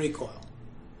there's no recoil.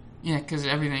 Yeah, because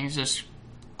everything's just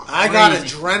crazy. I got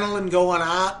adrenaline going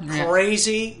out,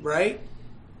 crazy, right?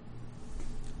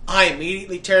 I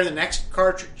immediately tear the next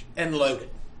cartridge and load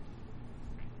it.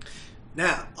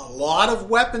 Now, a lot of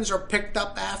weapons are picked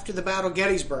up after the Battle of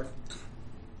Gettysburg,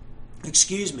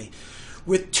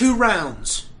 with 2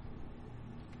 rounds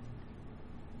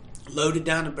loaded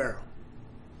down the barrel.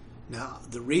 Now,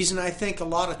 the reason I think a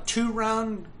lot of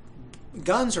 2-round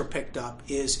guns are picked up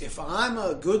is if I'm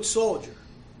a good soldier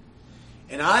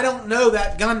and I don't know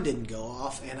that gun didn't go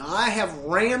off and I have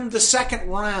rammed the second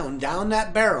round down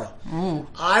that barrel,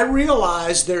 I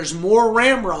realize there's more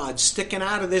ramrods sticking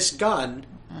out of this gun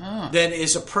than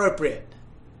is appropriate.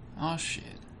 Oh, shit.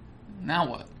 Now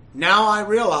what? Now I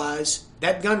realize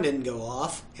that gun didn't go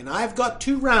off and I've got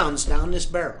 2 rounds down this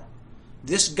barrel.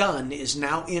 This gun is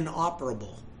now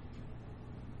inoperable.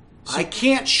 So I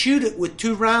can't shoot it with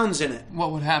 2 rounds in it.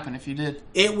 What would happen if you did?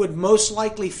 It would most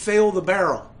likely fail the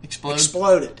barrel.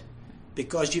 Explode it.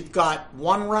 Because you've got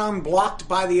 1 round blocked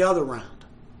by the other round.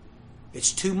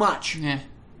 It's too much. Yeah.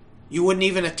 You wouldn't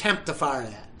even attempt to fire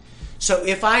that. So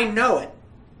if I know it,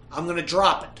 I'm going to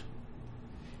drop it.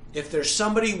 If there's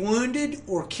somebody wounded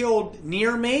or killed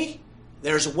near me,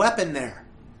 there's a weapon there.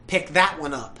 Pick that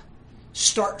one up.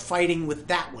 Start fighting with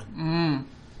that one.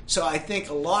 So I think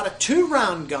a lot of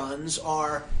 2-round guns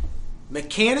are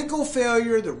mechanical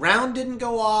failure, the round didn't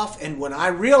go off, and when I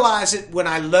realize it, when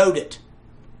I load it,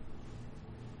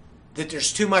 that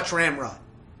there's too much ramrod.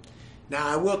 Now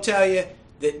I will tell you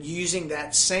that using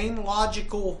that same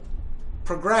logical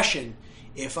progression,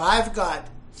 if I've got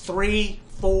 3,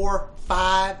 4,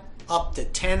 5 up to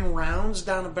 10 rounds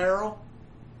down a barrel.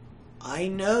 I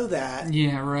know that.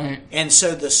 Yeah, right. And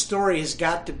so the story has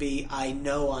got to be, I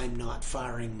know I'm not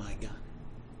firing my gun.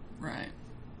 Right.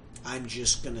 I'm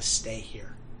just going to stay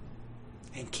here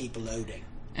and keep loading.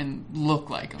 And look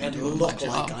like I'm doing my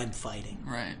job. I'm fighting.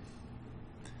 Right.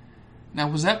 Now,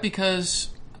 was that because,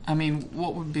 I mean,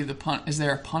 what would be is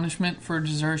there a punishment for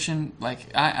desertion? Like,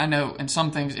 I know in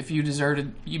some things, if you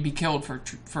deserted, you'd be killed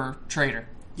for traitor.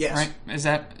 Yes. Right? Is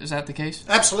that the case?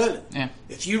 Absolutely. Yeah.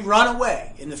 If you run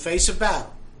away in the face of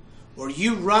battle, or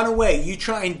you run away, you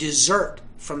try and desert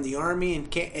from the army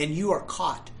and you are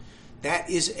caught, that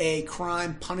is a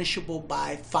crime punishable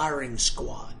by firing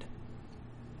squad.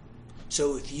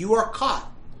 So if you are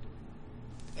caught,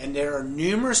 and there are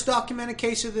numerous documented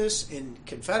cases of this in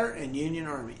Confederate and Union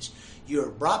armies, you are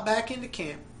brought back into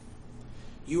camp,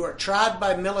 you are tried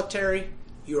by military,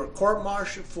 you are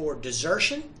court-martialed for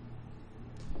desertion,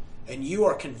 and you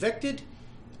are convicted,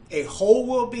 a hole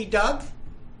will be dug.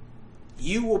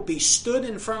 You will be stood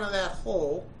in front of that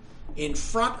hole, in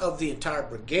front of the entire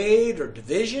brigade or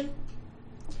division.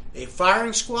 A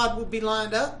firing squad will be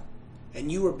lined up, and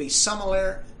you will be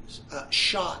summarily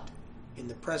shot in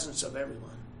the presence of everyone.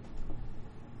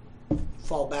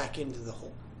 Fall back into the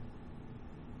hole.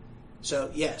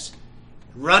 So, yes,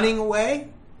 running away,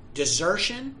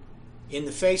 desertion, in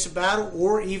the face of battle,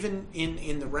 or even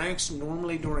in the ranks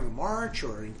normally during a march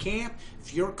or in camp,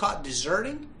 if you're caught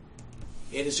deserting,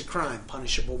 it is a crime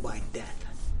punishable by death.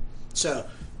 So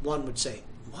one would say,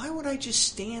 why would I just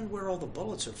stand where all the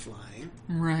bullets are flying?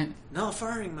 Right. Not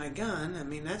firing my gun. I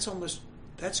mean,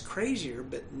 that's crazier,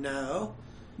 but no.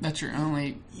 That's your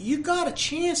only... You got a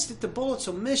chance that the bullets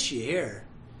will miss you here.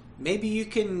 Maybe you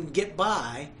can get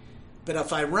by, but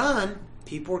if I run,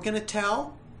 people are going to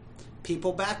tell.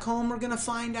 People back home are going to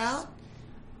find out.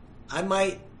 I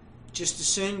might just as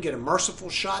soon get a merciful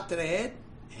shot to the head,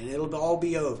 and it'll all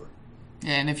be over.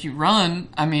 Yeah, and if you run,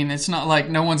 I mean, it's not like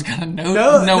no one's going to know.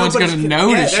 No one's going to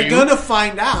notice you. They're going to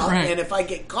find out, right. And if I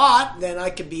get caught, then I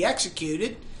could be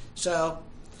executed. So,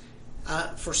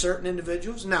 for certain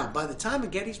individuals, now by the time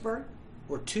of Gettysburg,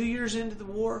 we're 2 years into the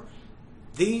war.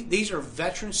 These are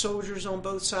veteran soldiers on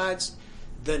both sides.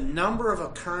 The number of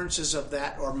occurrences of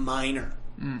that are minor.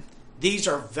 Mm. These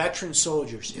are veteran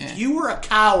soldiers. Yeah. If you were a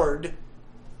coward,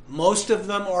 most of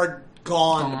them are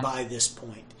gone by this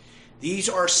point. These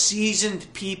are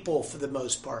seasoned people for the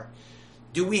most part.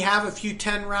 Do we have a few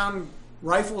 10-round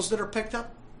rifles that are picked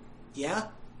up? Yeah.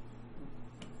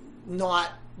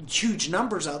 Not huge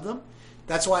numbers of them.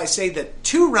 That's why I say that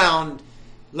 2-round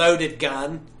loaded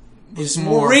gun is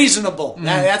more reasonable. Mm.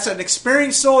 That's an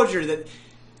experienced soldier that...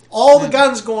 All the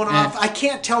guns going off. I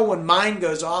can't tell when mine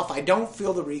goes off. I don't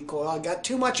feel the recoil. I got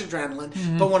too much adrenaline.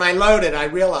 Mm-hmm. But when I load it, I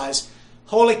realize,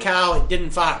 holy cow, it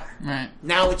didn't fire. Right.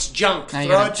 Now it's junk. Now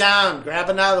throw it down. Grab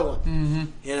another one.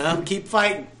 Mm-hmm. Keep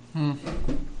fighting.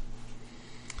 Mm-hmm.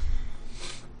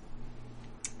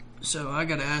 So I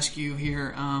got to ask you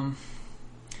here.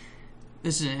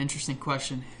 This is an interesting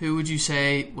question. Who would you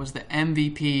say was the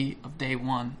MVP of day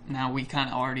one? Now we kind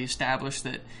of already established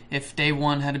that if day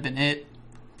one had been it,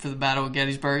 for the Battle of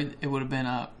Gettysburg, it would have been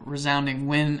a resounding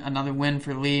win, another win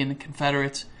for Lee and the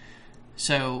Confederates.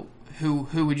 So who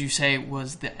would you say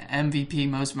was the MVP,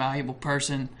 most valuable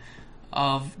person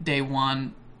of day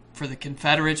one for the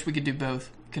Confederates? We could do both,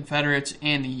 Confederates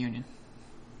and the Union.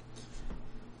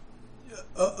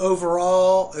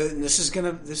 Overall, and this is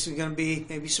gonna be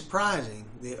maybe surprising.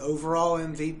 The overall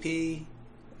MVP,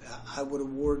 I would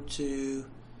award to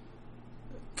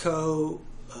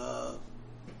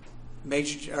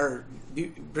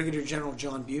Brigadier General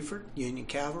John Buford, Union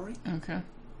Cavalry. Okay.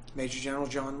 Major General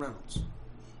John Reynolds,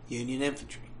 Union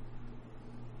Infantry.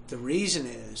 The reason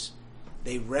is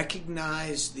they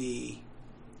recognize the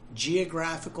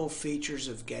geographical features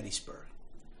of Gettysburg.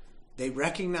 They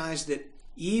recognize that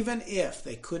even if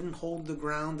they couldn't hold the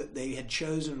ground that they had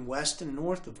chosen west and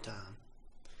north of town,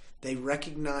 they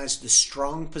recognized the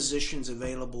strong positions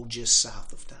available just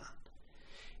south of town.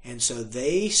 And so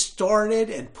they started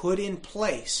and put in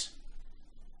place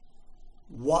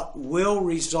what will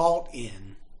result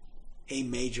in a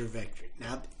major victory.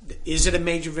 Now, is it a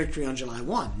major victory on July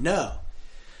 1? No.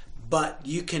 But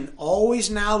you can always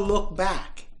now look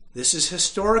back. This is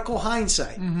historical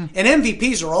hindsight. Mm-hmm. And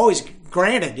MVPs are always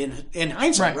granted in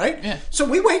hindsight, right? Yeah. So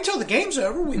we wait till the game's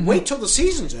over. We wait till the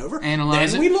season's over.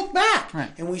 Analyze then it. We look back.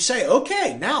 Right. And we say,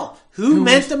 okay, now, who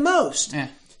meant the most? Yeah.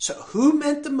 So who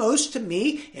meant the most to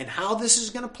me and how this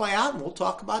is going to play out? And we'll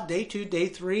talk about day 2, day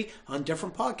 3 on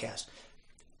different podcasts.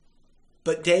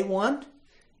 But day 1,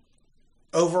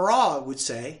 overall, I would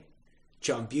say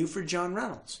John Buford, John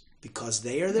Reynolds. because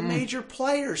they are the major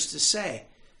players to say,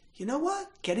 you know what?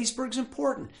 Gettysburg's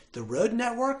important. The road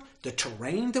network, the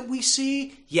terrain that we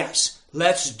see, yes,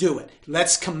 let's do it.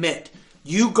 Let's commit.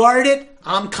 You guard it,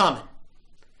 I'm coming.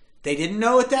 They didn't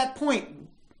know at that point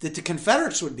that the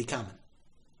Confederates would be coming.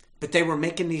 But they were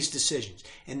making these decisions.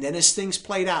 And then as things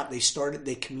played out,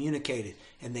 they communicated,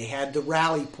 and they had the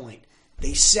rally point.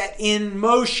 They set in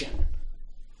motion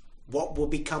what will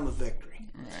become a victory.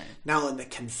 Right. Now, on the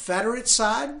Confederate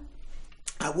side,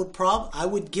 I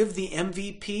would give the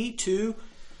MVP to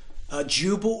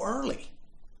Jubal Early.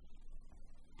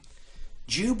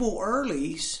 Jubal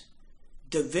Early's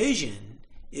division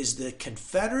is the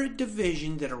Confederate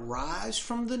division that arrives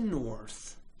from the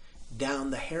north down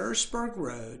the Harrisburg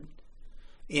Road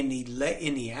in the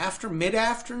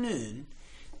mid-afternoon.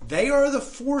 They are the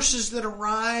forces that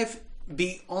arrive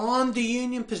beyond the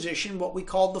Union position, what we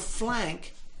call the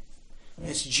flank.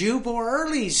 It's Jubal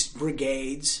Early's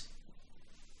brigades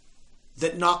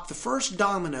that knock the first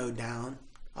domino down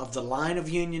of the line of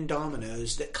Union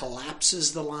dominoes that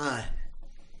collapses the line.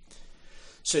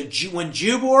 So when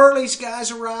Jubal Early's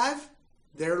guys arrive,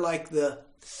 they're like the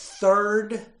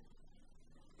third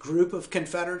group of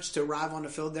Confederates to arrive on the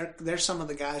field. They're some of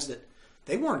the guys that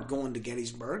they weren't going to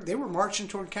Gettysburg. They were marching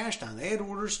toward Cashtown. They had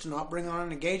orders to not bring on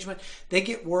an engagement. They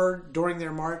get word during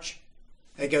their march,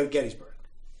 they go to Gettysburg.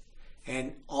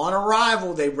 And on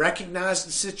arrival, they recognize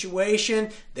the situation.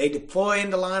 They deploy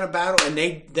into line of battle, and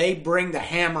they bring the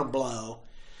hammer blow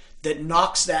that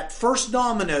knocks that first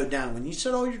domino down. When you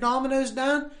set all your dominoes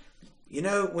down, you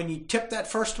know, when you tip that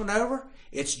first one over,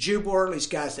 it's Jubal Early's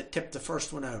guys that tip the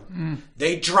first one over.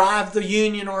 They drive the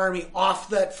Union Army off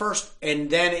that first,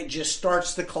 and then it just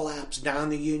starts to collapse down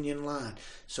the Union line.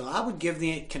 So I would give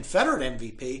the Confederate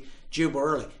MVP, Jubal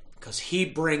Early, because he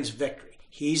brings victory.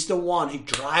 He's the one who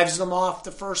drives them off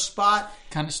the first spot.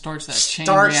 Kind of starts that chain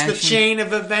reaction. reaction. The chain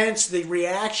of events, the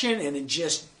reaction, and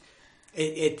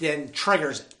it then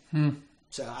triggers it.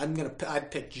 So I'd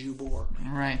pick Jubal.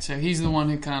 Right. So he's the one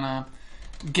who kind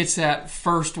of gets that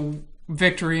first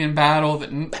victory in battle that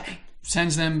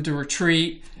sends them to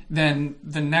retreat. Then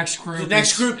the next group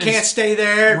can't stay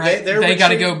there. Right. They got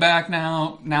to go back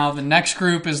now. Now the next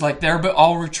group is like they're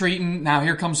all retreating. Now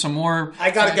here comes some more.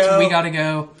 I got to go. We got to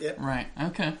go. Yep. Right.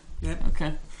 Okay. Yep.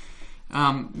 Okay.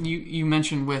 You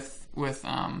mentioned with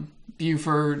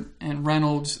Buford and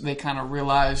Reynolds, they kind of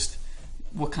realized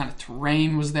what kind of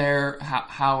terrain was there,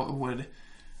 how it would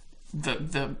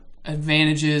the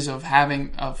advantages of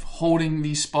holding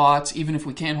these spots, even if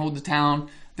we can't hold the town.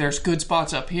 There's good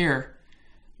spots up here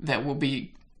that will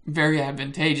be very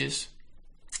advantageous.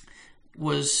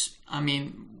 Was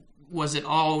it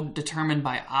all determined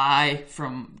by eye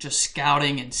from just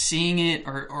scouting and seeing it,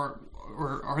 or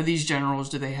are these generals,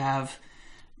 do they have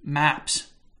maps,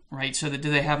 right? So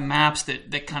do they have maps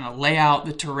that kind of lay out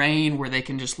the terrain where they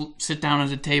can just sit down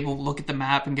at a table, look at the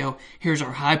map and go, here's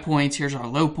our high points, here's our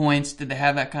low points? Did they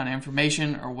have that kind of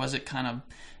information, or was it kind of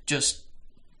just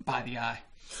by the eye?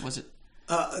 Was it?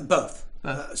 Both.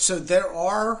 So there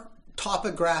are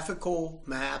topographical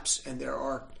maps and there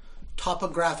are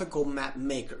topographical map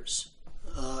makers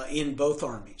in both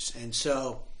armies. And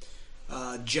so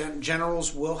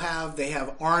generals they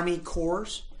have army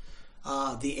corps.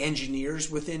 The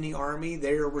engineers within the army,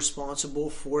 they are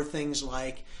responsible for things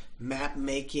like map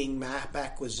making, map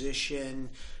acquisition,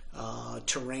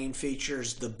 terrain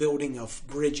features, the building of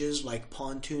bridges like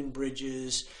pontoon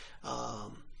bridges,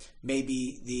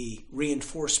 maybe the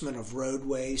reinforcement of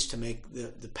roadways to make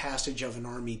the passage of an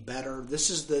army better. This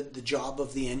is the job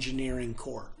of the engineering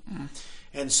corps.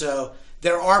 And so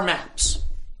there are maps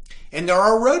and there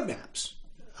are road maps.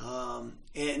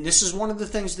 And this is one of the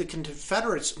things the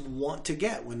Confederates want to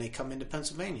get when they come into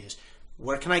Pennsylvania is,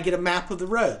 where can I get a map of the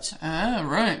roads?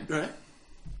 Right. Right.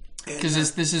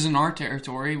 Because this isn't our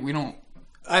territory. We don't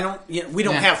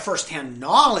have firsthand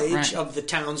knowledge of the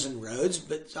towns and roads,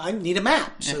 but I need a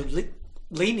map. So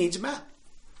Lee needs a map.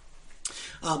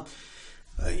 One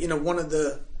of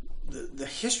the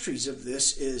histories of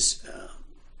this is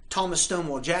Thomas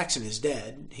Stonewall Jackson is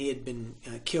dead. He had been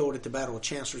killed at the Battle of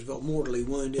Chancellorsville, mortally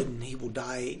wounded, and he will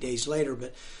die 8 days later.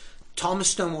 But Thomas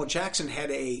Stonewall Jackson had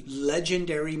a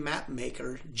legendary map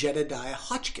maker, Jedediah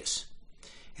Hotchkiss.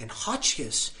 And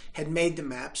Hotchkiss had made the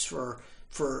maps for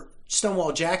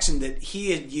Stonewall Jackson that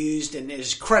he had used and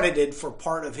is credited for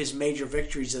part of his major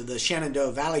victories of the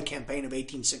Shenandoah Valley Campaign of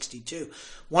 1862.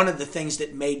 One of the things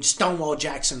that made Stonewall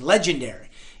Jackson legendary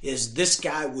is this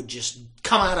guy would just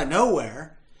come out of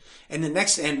nowhere and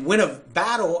win a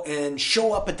battle and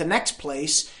show up at the next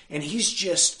place, and he's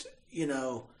just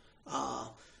 30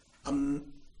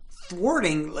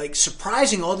 thwarting, like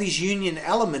surprising all these Union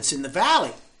elements in the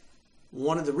valley.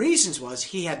 One of the reasons was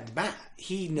he had the map.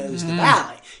 He knows the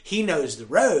valley. He knows the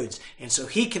roads. And so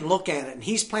he can look at it, and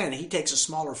he's planning. He takes a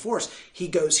smaller force. He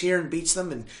goes here and beats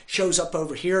them and shows up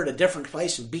over here at a different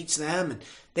place and beats them. And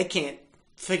they can't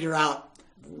figure out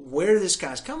where this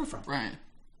guy's coming from. Right.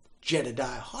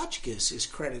 Jedediah Hotchkiss is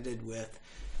credited with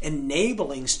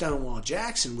enabling Stonewall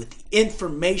Jackson with the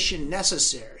information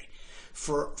necessary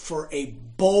for a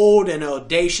bold and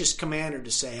audacious commander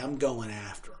to say, I'm going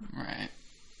after him. Right.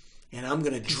 And I'm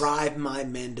going to drive my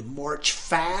men to march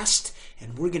fast,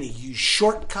 and we're going to use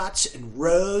shortcuts and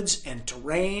roads and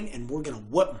terrain, and we're going to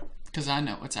whoop them. Because I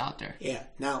know what's out there. Yeah.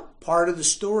 Now, part of the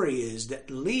story is that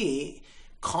Lee,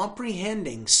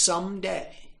 comprehending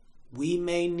someday we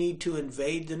may need to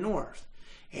invade the North.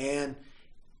 And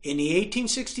in the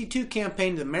 1862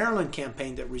 campaign, the Maryland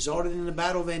campaign that resulted in the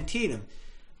Battle of Antietam,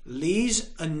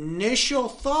 Lee's initial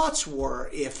thoughts were,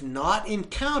 if not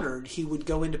encountered, he would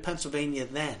go into Pennsylvania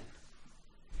then.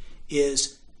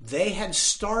 They had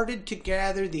started to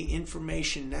gather the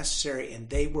information necessary, and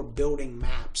they were building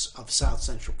maps of South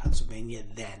Central Pennsylvania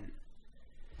then.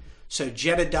 So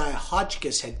Jedediah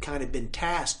Hotchkiss had kind of been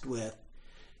tasked with,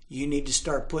 you need to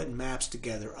start putting maps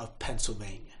together of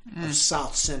Pennsylvania, of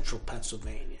South Central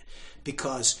Pennsylvania,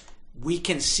 because we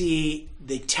can see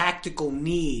the tactical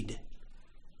need,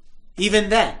 even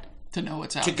then, to know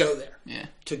what's out to there. go there. Yeah.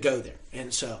 To go there.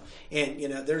 And so, and you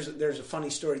know, there's a funny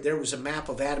story. There was a map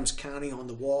of Adams County on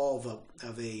the wall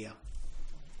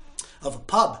of a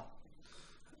pub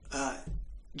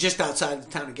just outside of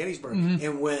the town of Gettysburg.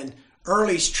 And when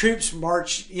Early's troops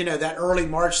march, you know, that early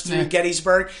march through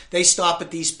Gettysburg, they stop at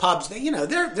these pubs.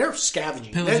 They're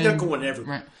scavenging. They're going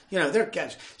everywhere. Right. You know, they're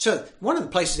so one of the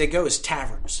places they go is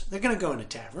taverns. They're going to go in a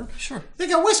tavern. Sure. They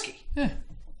got whiskey. Yeah.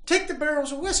 Take the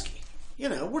barrels of whiskey. You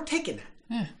know, we're taking that.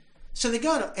 Yeah. So they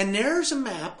got it, and there's a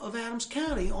map of Adams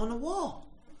County on the wall.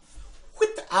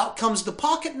 Out comes the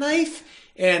pocket knife,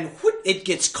 and it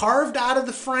gets carved out of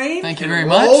the frame. Thank you and very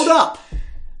much. rolled up.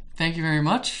 Thank you very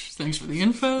much. Thanks for the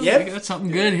info. Yep. We got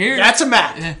something good here. That's a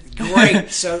map. Yeah. Great.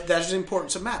 So that's the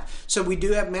importance of map. So we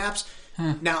do have maps.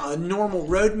 Now, a normal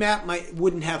road map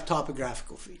wouldn't have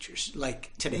topographical features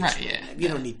like today's road map. You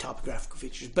don't need topographical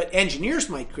features. But engineers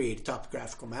might create a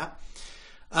topographical map.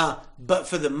 But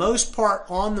for the most part,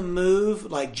 on the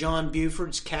move, like John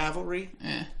Buford's cavalry,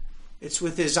 it's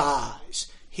with his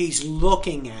eyes. He's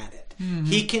looking at it.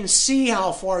 He can see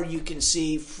how far you can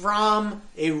see from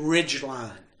a ridge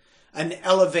line, an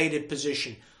elevated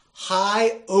position,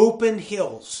 high open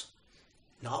hills,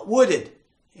 not wooded.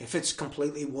 If it's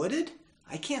completely wooded,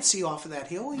 I can't see off of that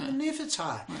hill, even if it's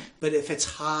high. But if it's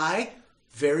high,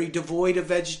 very devoid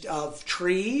of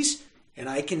trees, and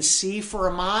I can see for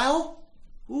a mile,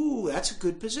 ooh, that's a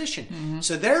good position.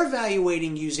 So they're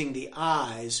evaluating using the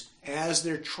eyes as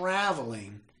they're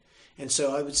traveling. And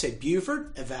so I would say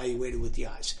Buford evaluated with the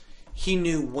eyes. He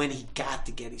knew when he got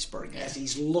to Gettysburg. As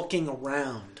he's looking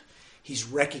around, he's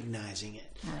recognizing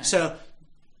it. Right. So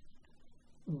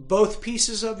both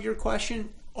pieces of your question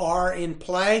are in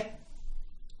play.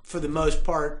 For the most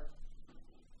part,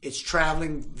 it's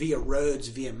traveling via roads,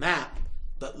 via map,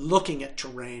 but looking at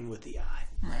terrain with the eye.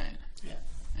 Right.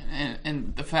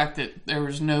 And the fact that there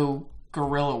was no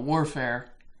guerrilla warfare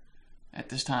at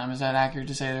this time, is that accurate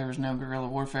to say there was no guerrilla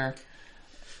warfare?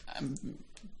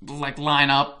 Like line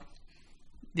up,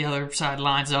 the other side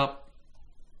lines up,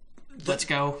 let's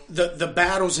go. The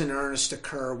battles in earnest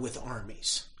occur with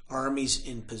armies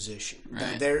in position.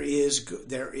 Right. There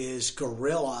is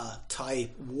guerrilla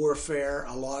type warfare.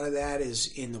 A lot of that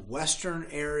is in the western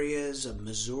areas of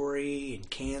Missouri and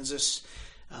Kansas.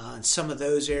 In some of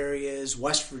those areas,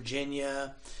 West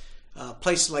Virginia,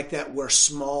 places like that where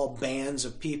small bands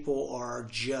of people are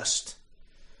just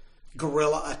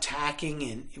guerrilla attacking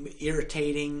and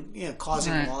irritating,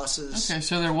 causing losses. Okay,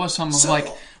 so there was some of like,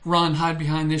 run, hide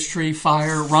behind this tree,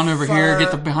 fire, run over here,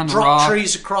 get behind the rock. Drop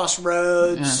trees across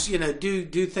roads,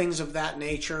 do things of that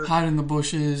nature. Hide in the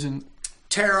bushes and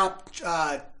tear up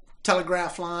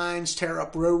telegraph lines, tear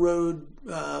up railroad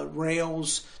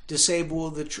rails, disable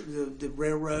the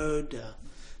railroad,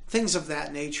 things of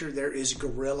that nature. There is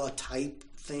guerrilla type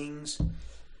things,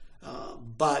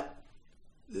 but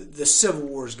the Civil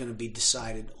War is going to be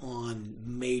decided on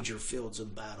major fields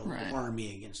of battle,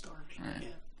 army against army. Right.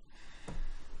 Yeah.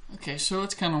 Okay, so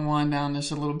let's kind of wind down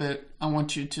this a little bit. I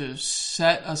want you to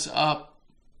set us up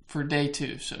for day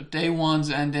 2. So day 1's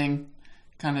ending.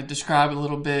 Kind of describe a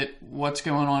little bit what's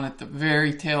going on at the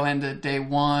very tail end of day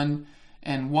 1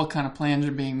 and what kind of plans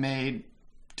are being made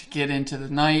to get into the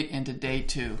night into day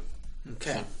 2.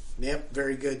 Okay. Yep,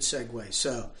 very good segue.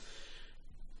 So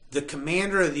The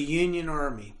commander of the Union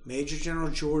Army, Major General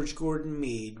George Gordon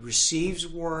Meade, receives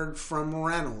word from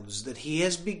Reynolds that he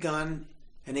has begun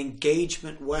an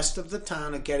engagement west of the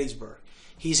town of Gettysburg.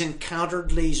 He's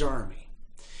encountered Lee's army.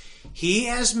 He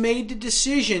has made the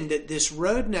decision that this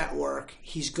road network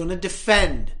he's going to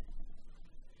defend.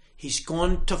 He's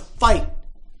going to fight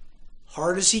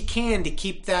hard as he can to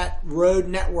keep that road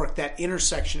network, that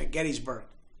intersection at Gettysburg.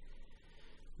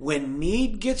 When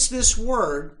Meade gets this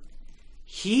word,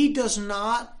 he does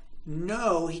not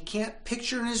know, he can't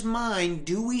picture in his mind,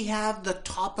 do we have the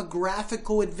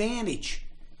topographical advantage?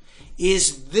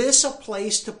 Is this a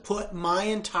place to put my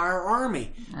entire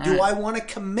army? Right. Do I want to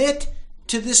commit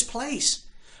to this place?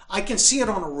 I can see it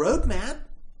on a road map.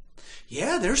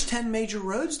 Yeah, there's 10 major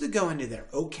roads that go into there.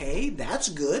 Okay, that's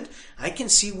good. I can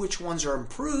see which ones are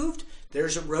improved.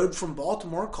 There's a road from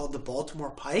Baltimore called the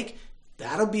Baltimore Pike.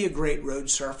 That'll be a great road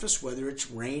surface, whether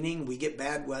it's raining, we get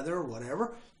bad weather, or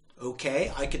whatever.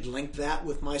 Okay, I could link that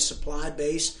with my supply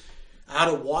base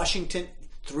out of Washington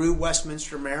through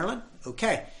Westminster, Maryland.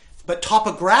 Okay, but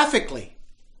topographically,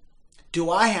 do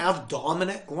I have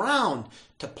dominant ground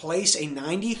to place a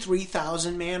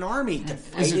 93,000-man army to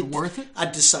fight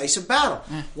a decisive battle?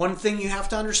 One thing you have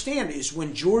to understand is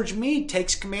when George Meade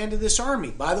takes command of this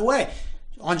army, by the way,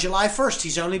 on July 1st,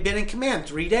 he's only been in command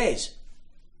 3 days.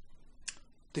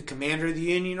 The commander of the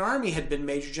Union Army had been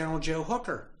Major General Joe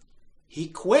Hooker. He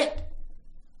quit.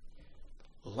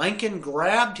 Lincoln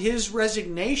grabbed his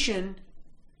resignation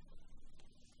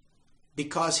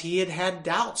because he had had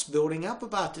doubts building up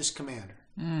about this commander.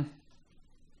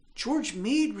 George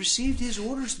Meade received his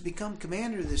orders to become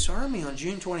commander of this army on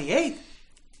June 28th.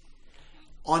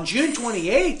 On June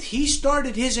 28th, he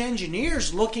started his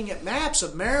engineers looking at maps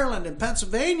of Maryland and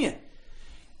Pennsylvania.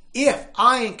 If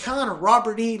I encounter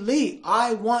Robert E. Lee,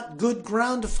 I want good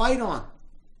ground to fight on.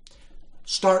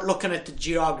 Start looking at the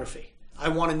geography. I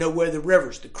want to know where the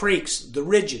rivers, the creeks, the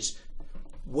ridges.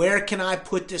 Where can I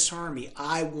put this army?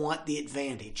 I want the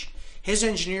advantage. His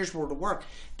engineers were to work.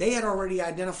 They had already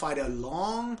identified a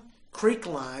long creek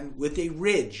line with a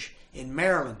ridge in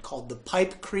Maryland called the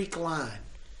Pipe Creek Line.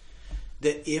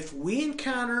 That if we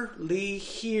encounter Lee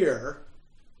here,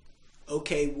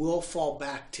 okay, we'll fall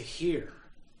back to here.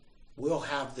 We'll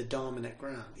have the dominant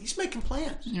ground. He's making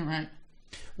plans. You're right.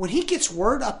 When he gets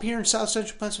word up here in South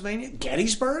Central Pennsylvania,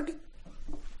 Gettysburg,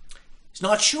 he's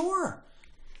not sure.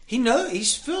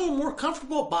 He's feeling more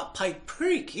comfortable about Pipe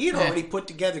Creek. He had already put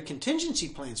together contingency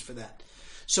plans for that.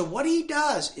 So what he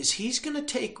does is he's going to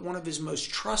take one of his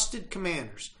most trusted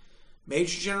commanders,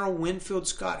 Major General Winfield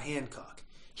Scott Hancock.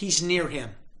 He's near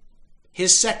him.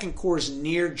 His Second Corps is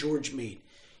near George Meade.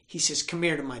 He says, come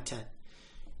here to my tent.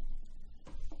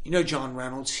 You know John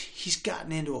Reynolds, he's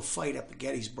gotten into a fight up at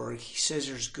Gettysburg. He says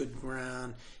there's good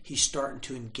ground. He's starting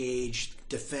to engage,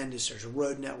 defend us. There's a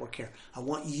road network here. I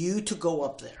want you to go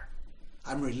up there.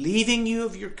 I'm relieving you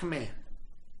of your command.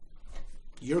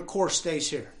 Your corps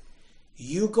stays here.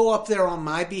 You go up there on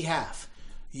my behalf.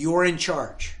 You're in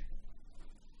charge.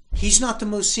 He's not the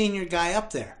most senior guy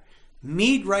up there.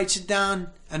 Meade writes it down,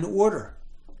 an order.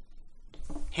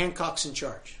 Hancock's in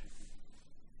charge.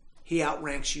 He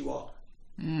outranks you all.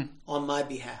 On my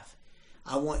behalf.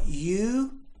 I want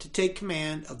you to take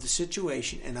command of the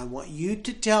situation, and I want you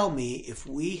to tell me if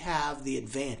we have the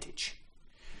advantage.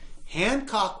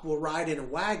 Hancock will ride in a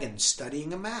wagon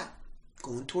studying a map,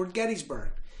 going toward Gettysburg.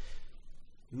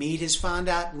 Meade has found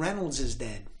out Reynolds is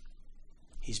dead.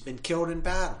 He's been killed in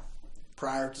battle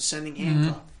prior to sending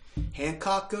Hancock.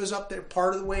 Hancock goes up there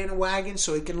part of the way in a wagon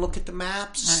so he can look at the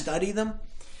maps, study them.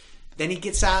 Then he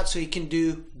gets out so he can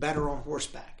do better on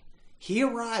horseback. He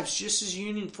arrives just as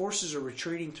Union forces are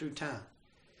retreating through town.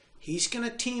 He's going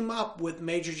to team up with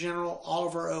Major General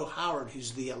Oliver O. Howard,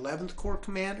 who's the 11th Corps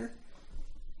commander,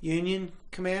 Union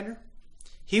commander.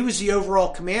 He was the overall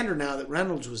commander now that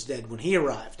Reynolds was dead when he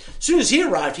arrived. As soon as he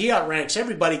arrived, he outranks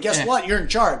everybody. Guess what? You're in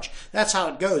charge. That's how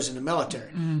it goes in the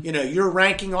military. You know, you're a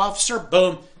ranking officer,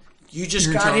 boom. You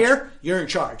just got here, you're in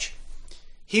charge.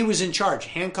 He was in charge.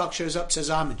 Hancock shows up, says,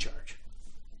 I'm in charge.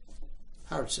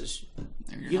 Howard says,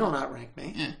 you don't outrank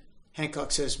me.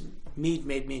 Hancock says, Meade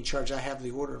made me in charge. I have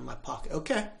the order in my pocket.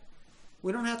 Okay.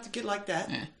 We don't have to get like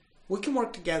that. We can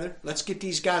work together. Let's get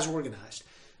these guys organized.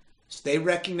 So they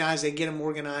recognize, they get them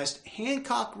organized.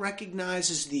 Hancock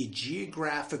recognizes the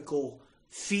geographical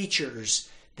features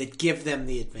that give them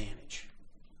the advantage.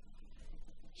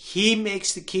 He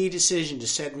makes the key decision to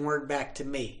send word back to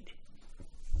Meade.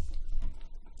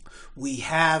 We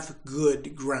have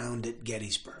good ground at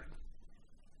Gettysburg.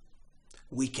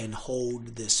 We can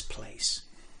hold this place.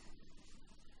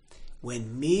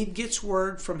 When Meade gets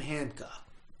word from Hancock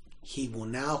he will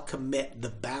now commit the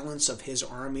balance of his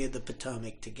Army of the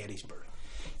Potomac to Gettysburg.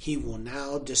 He will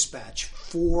now dispatch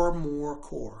 4 more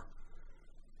corps.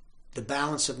 The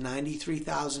balance of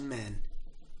 93,000 men.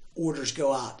 Orders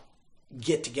go out.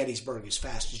 Get to Gettysburg as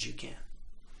fast as you can.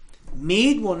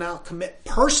 Meade will now commit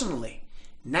personally.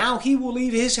 Now he will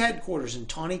leave his headquarters in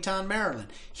Taneytown, Maryland.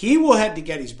 He will head to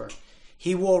Gettysburg.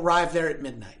 He will arrive there at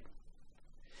midnight.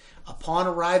 Upon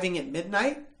arriving at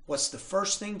midnight, what's the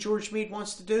first thing George Meade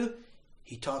wants to do?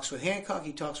 He talks with Hancock.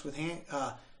 He talks with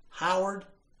Howard.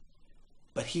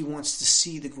 But he wants to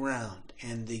see the ground.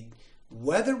 And the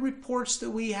weather reports that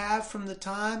we have from the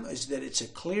time is that it's a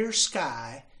clear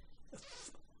sky,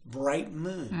 bright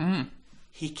moon. Mm-hmm.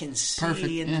 He can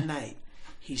see in the night.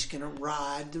 He's going to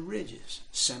ride the ridges.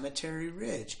 Cemetery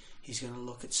Ridge. He's going to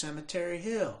look at Cemetery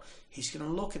Hill. He's going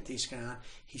to look at these guys.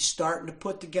 He's starting to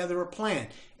put together a plan.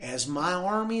 As my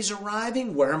army's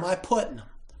arriving, where am I putting them?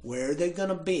 Where are they going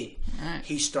to be? Right.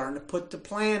 He's starting to put the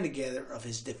plan together of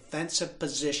his defensive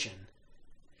position.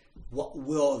 What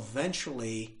will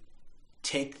eventually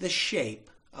take the shape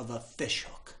of a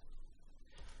fishhook.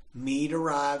 Meade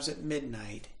arrives at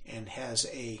midnight and has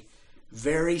a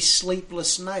very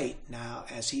sleepless night now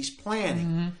as he's planning.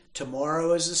 Mm-hmm.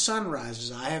 Tomorrow as the sun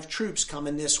rises, I have troops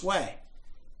coming this way.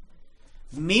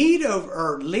 Lee,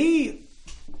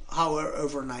 however,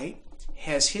 overnight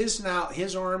has his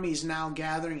army is now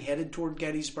gathering, headed toward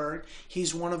Gettysburg.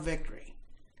 He's won a victory.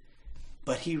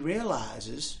 But he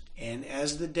realizes, and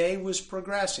as the day was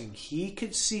progressing, he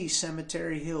could see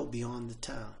Cemetery Hill beyond the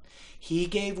town. He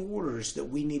gave orders that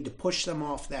we need to push them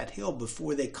off that hill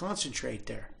before they concentrate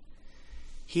there.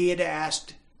 He had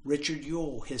asked Richard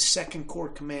Ewell, his 2nd Corps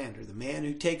commander, the man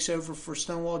who takes over for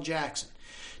Stonewall Jackson,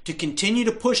 to continue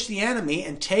to push the enemy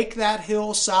and take that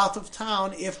hill south of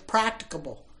town if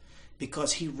practicable,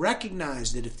 because he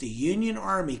recognized that if the Union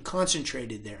Army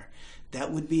concentrated there,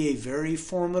 that would be a very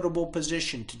formidable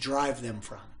position to drive them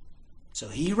from. So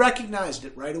he recognized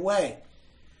it right away.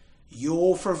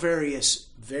 Ewell, for various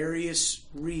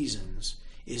reasons,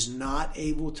 is not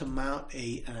able to mount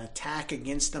an attack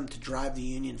against them to drive the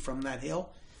Union from that hill.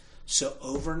 So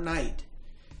overnight,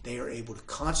 they are able to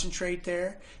concentrate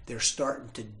there. They're starting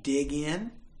to dig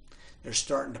in. They're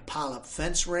starting to pile up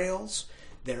fence rails.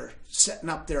 They're setting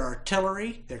up their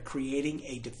artillery. They're creating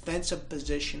a defensive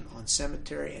position on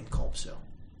Cemetery and Culp's Hill.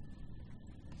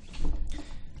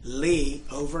 Lee,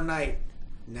 overnight,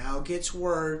 now gets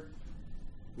word,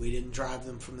 we didn't drive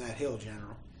them from that hill,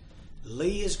 General.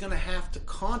 Lee is going to have to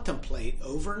contemplate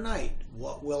overnight,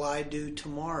 what will I do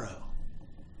tomorrow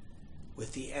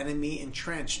with the enemy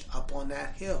entrenched up on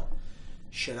that hill?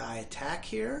 Should I attack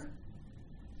here?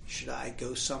 Should I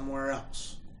go somewhere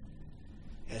else?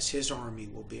 As his army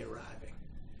will be arriving.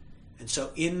 And so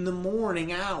in the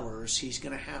morning hours, he's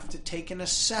going to have to take an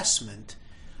assessment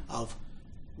of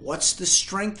what's the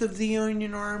strength of the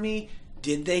Union Army?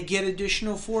 Did they get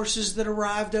additional forces that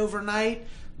arrived overnight?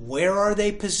 Where are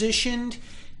they positioned?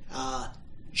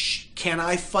 Can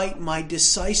I fight my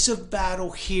decisive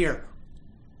battle here?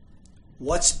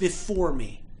 What's before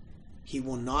me? He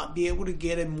will not be able to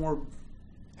get a more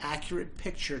accurate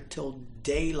picture till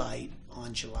daylight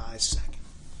on July 2nd.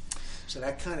 So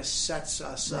that kind of sets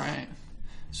us up. Right.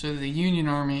 So the Union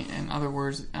Army, in other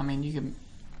words,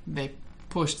 they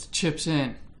pushed chips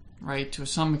in, right, to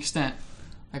some extent.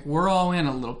 Like, we're all in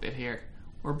a little bit here.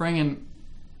 We're bringing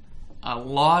a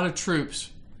lot of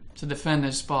troops to defend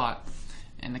this spot.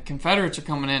 And the Confederates are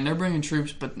coming in. They're bringing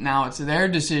troops, but now it's their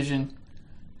decision.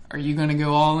 Are you going to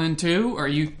go all in too? Are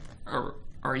you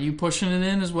pushing it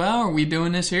in as well? Are we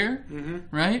doing this here?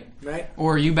 Mm-hmm. Right? Right.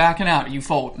 Or are you backing out? Are you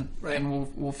folding? Right. And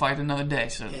we'll fight another day.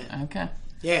 So yeah. Okay.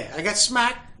 Yeah, I got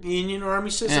smacked. The Union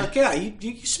Army says, okay,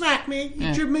 you smacked me.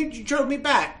 You drove me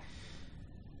back.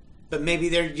 But maybe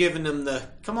they're giving them the,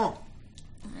 come on.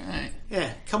 Right.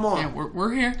 Yeah, come on. Yeah,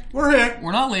 we're here. We're here.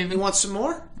 We're not leaving. You want some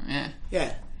more? Yeah.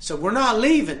 Yeah. So we're not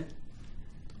leaving.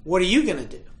 What are you going to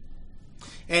do?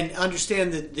 And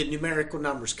understand the numerical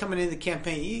numbers. Coming into the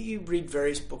campaign, you read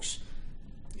various books.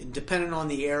 And depending on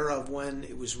the era of when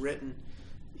it was written,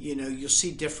 you'll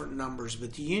see different numbers.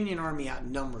 But the Union Army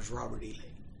outnumbers Robert E. Lee.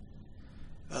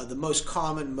 The most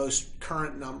common, most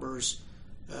current numbers,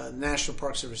 National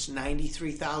Park Service,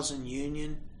 93,000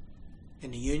 Union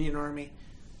in the Union Army,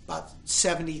 about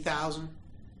 70,000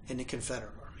 in the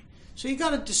Confederate Army. So you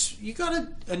got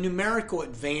a numerical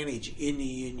advantage in the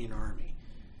Union Army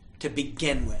to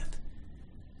begin with.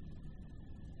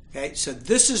 Okay, so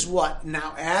this is what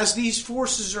now, as these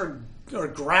forces are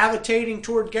gravitating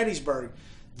toward Gettysburg,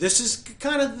 this is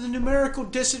kind of the numerical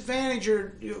disadvantage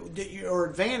or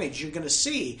advantage you're going to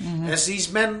see as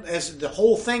these men, as the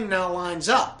whole thing now lines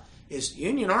up. is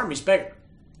Union Army's bigger.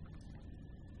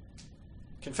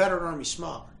 Confederate Army's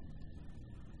smaller.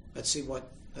 Let's see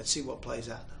what plays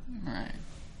out. Right.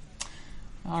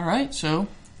 All right, so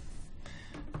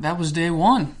that was day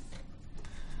one.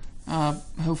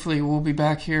 Hopefully we'll be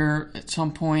back here at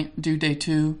some point, do day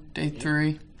 2, day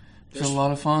 3. It was a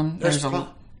lot of fun. There's a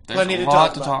lot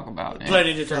to talk about.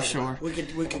 Plenty to talk for sure. about.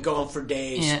 We could go on for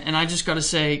days. Yeah, and I just got to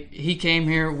say, he came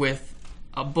here with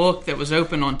a book that was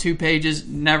open on 2 pages,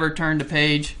 never turned a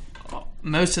page.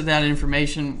 Most of that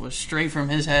information was straight from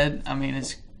his head. I mean,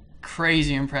 it's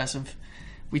crazy impressive.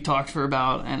 We talked for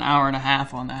about an hour and a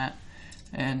half on that,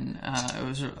 and it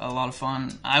was a lot of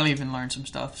fun. I even learned some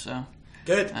stuff, so...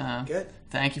 Good.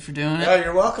 Thank you for doing it. Oh,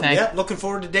 you're welcome. Looking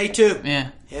forward to day 2. Yeah.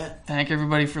 Thank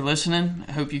everybody for listening.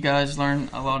 I hope you guys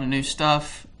learned a lot of new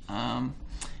stuff,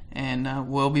 and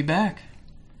we'll be back.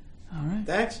 All right.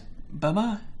 Thanks.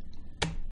 Bye-bye.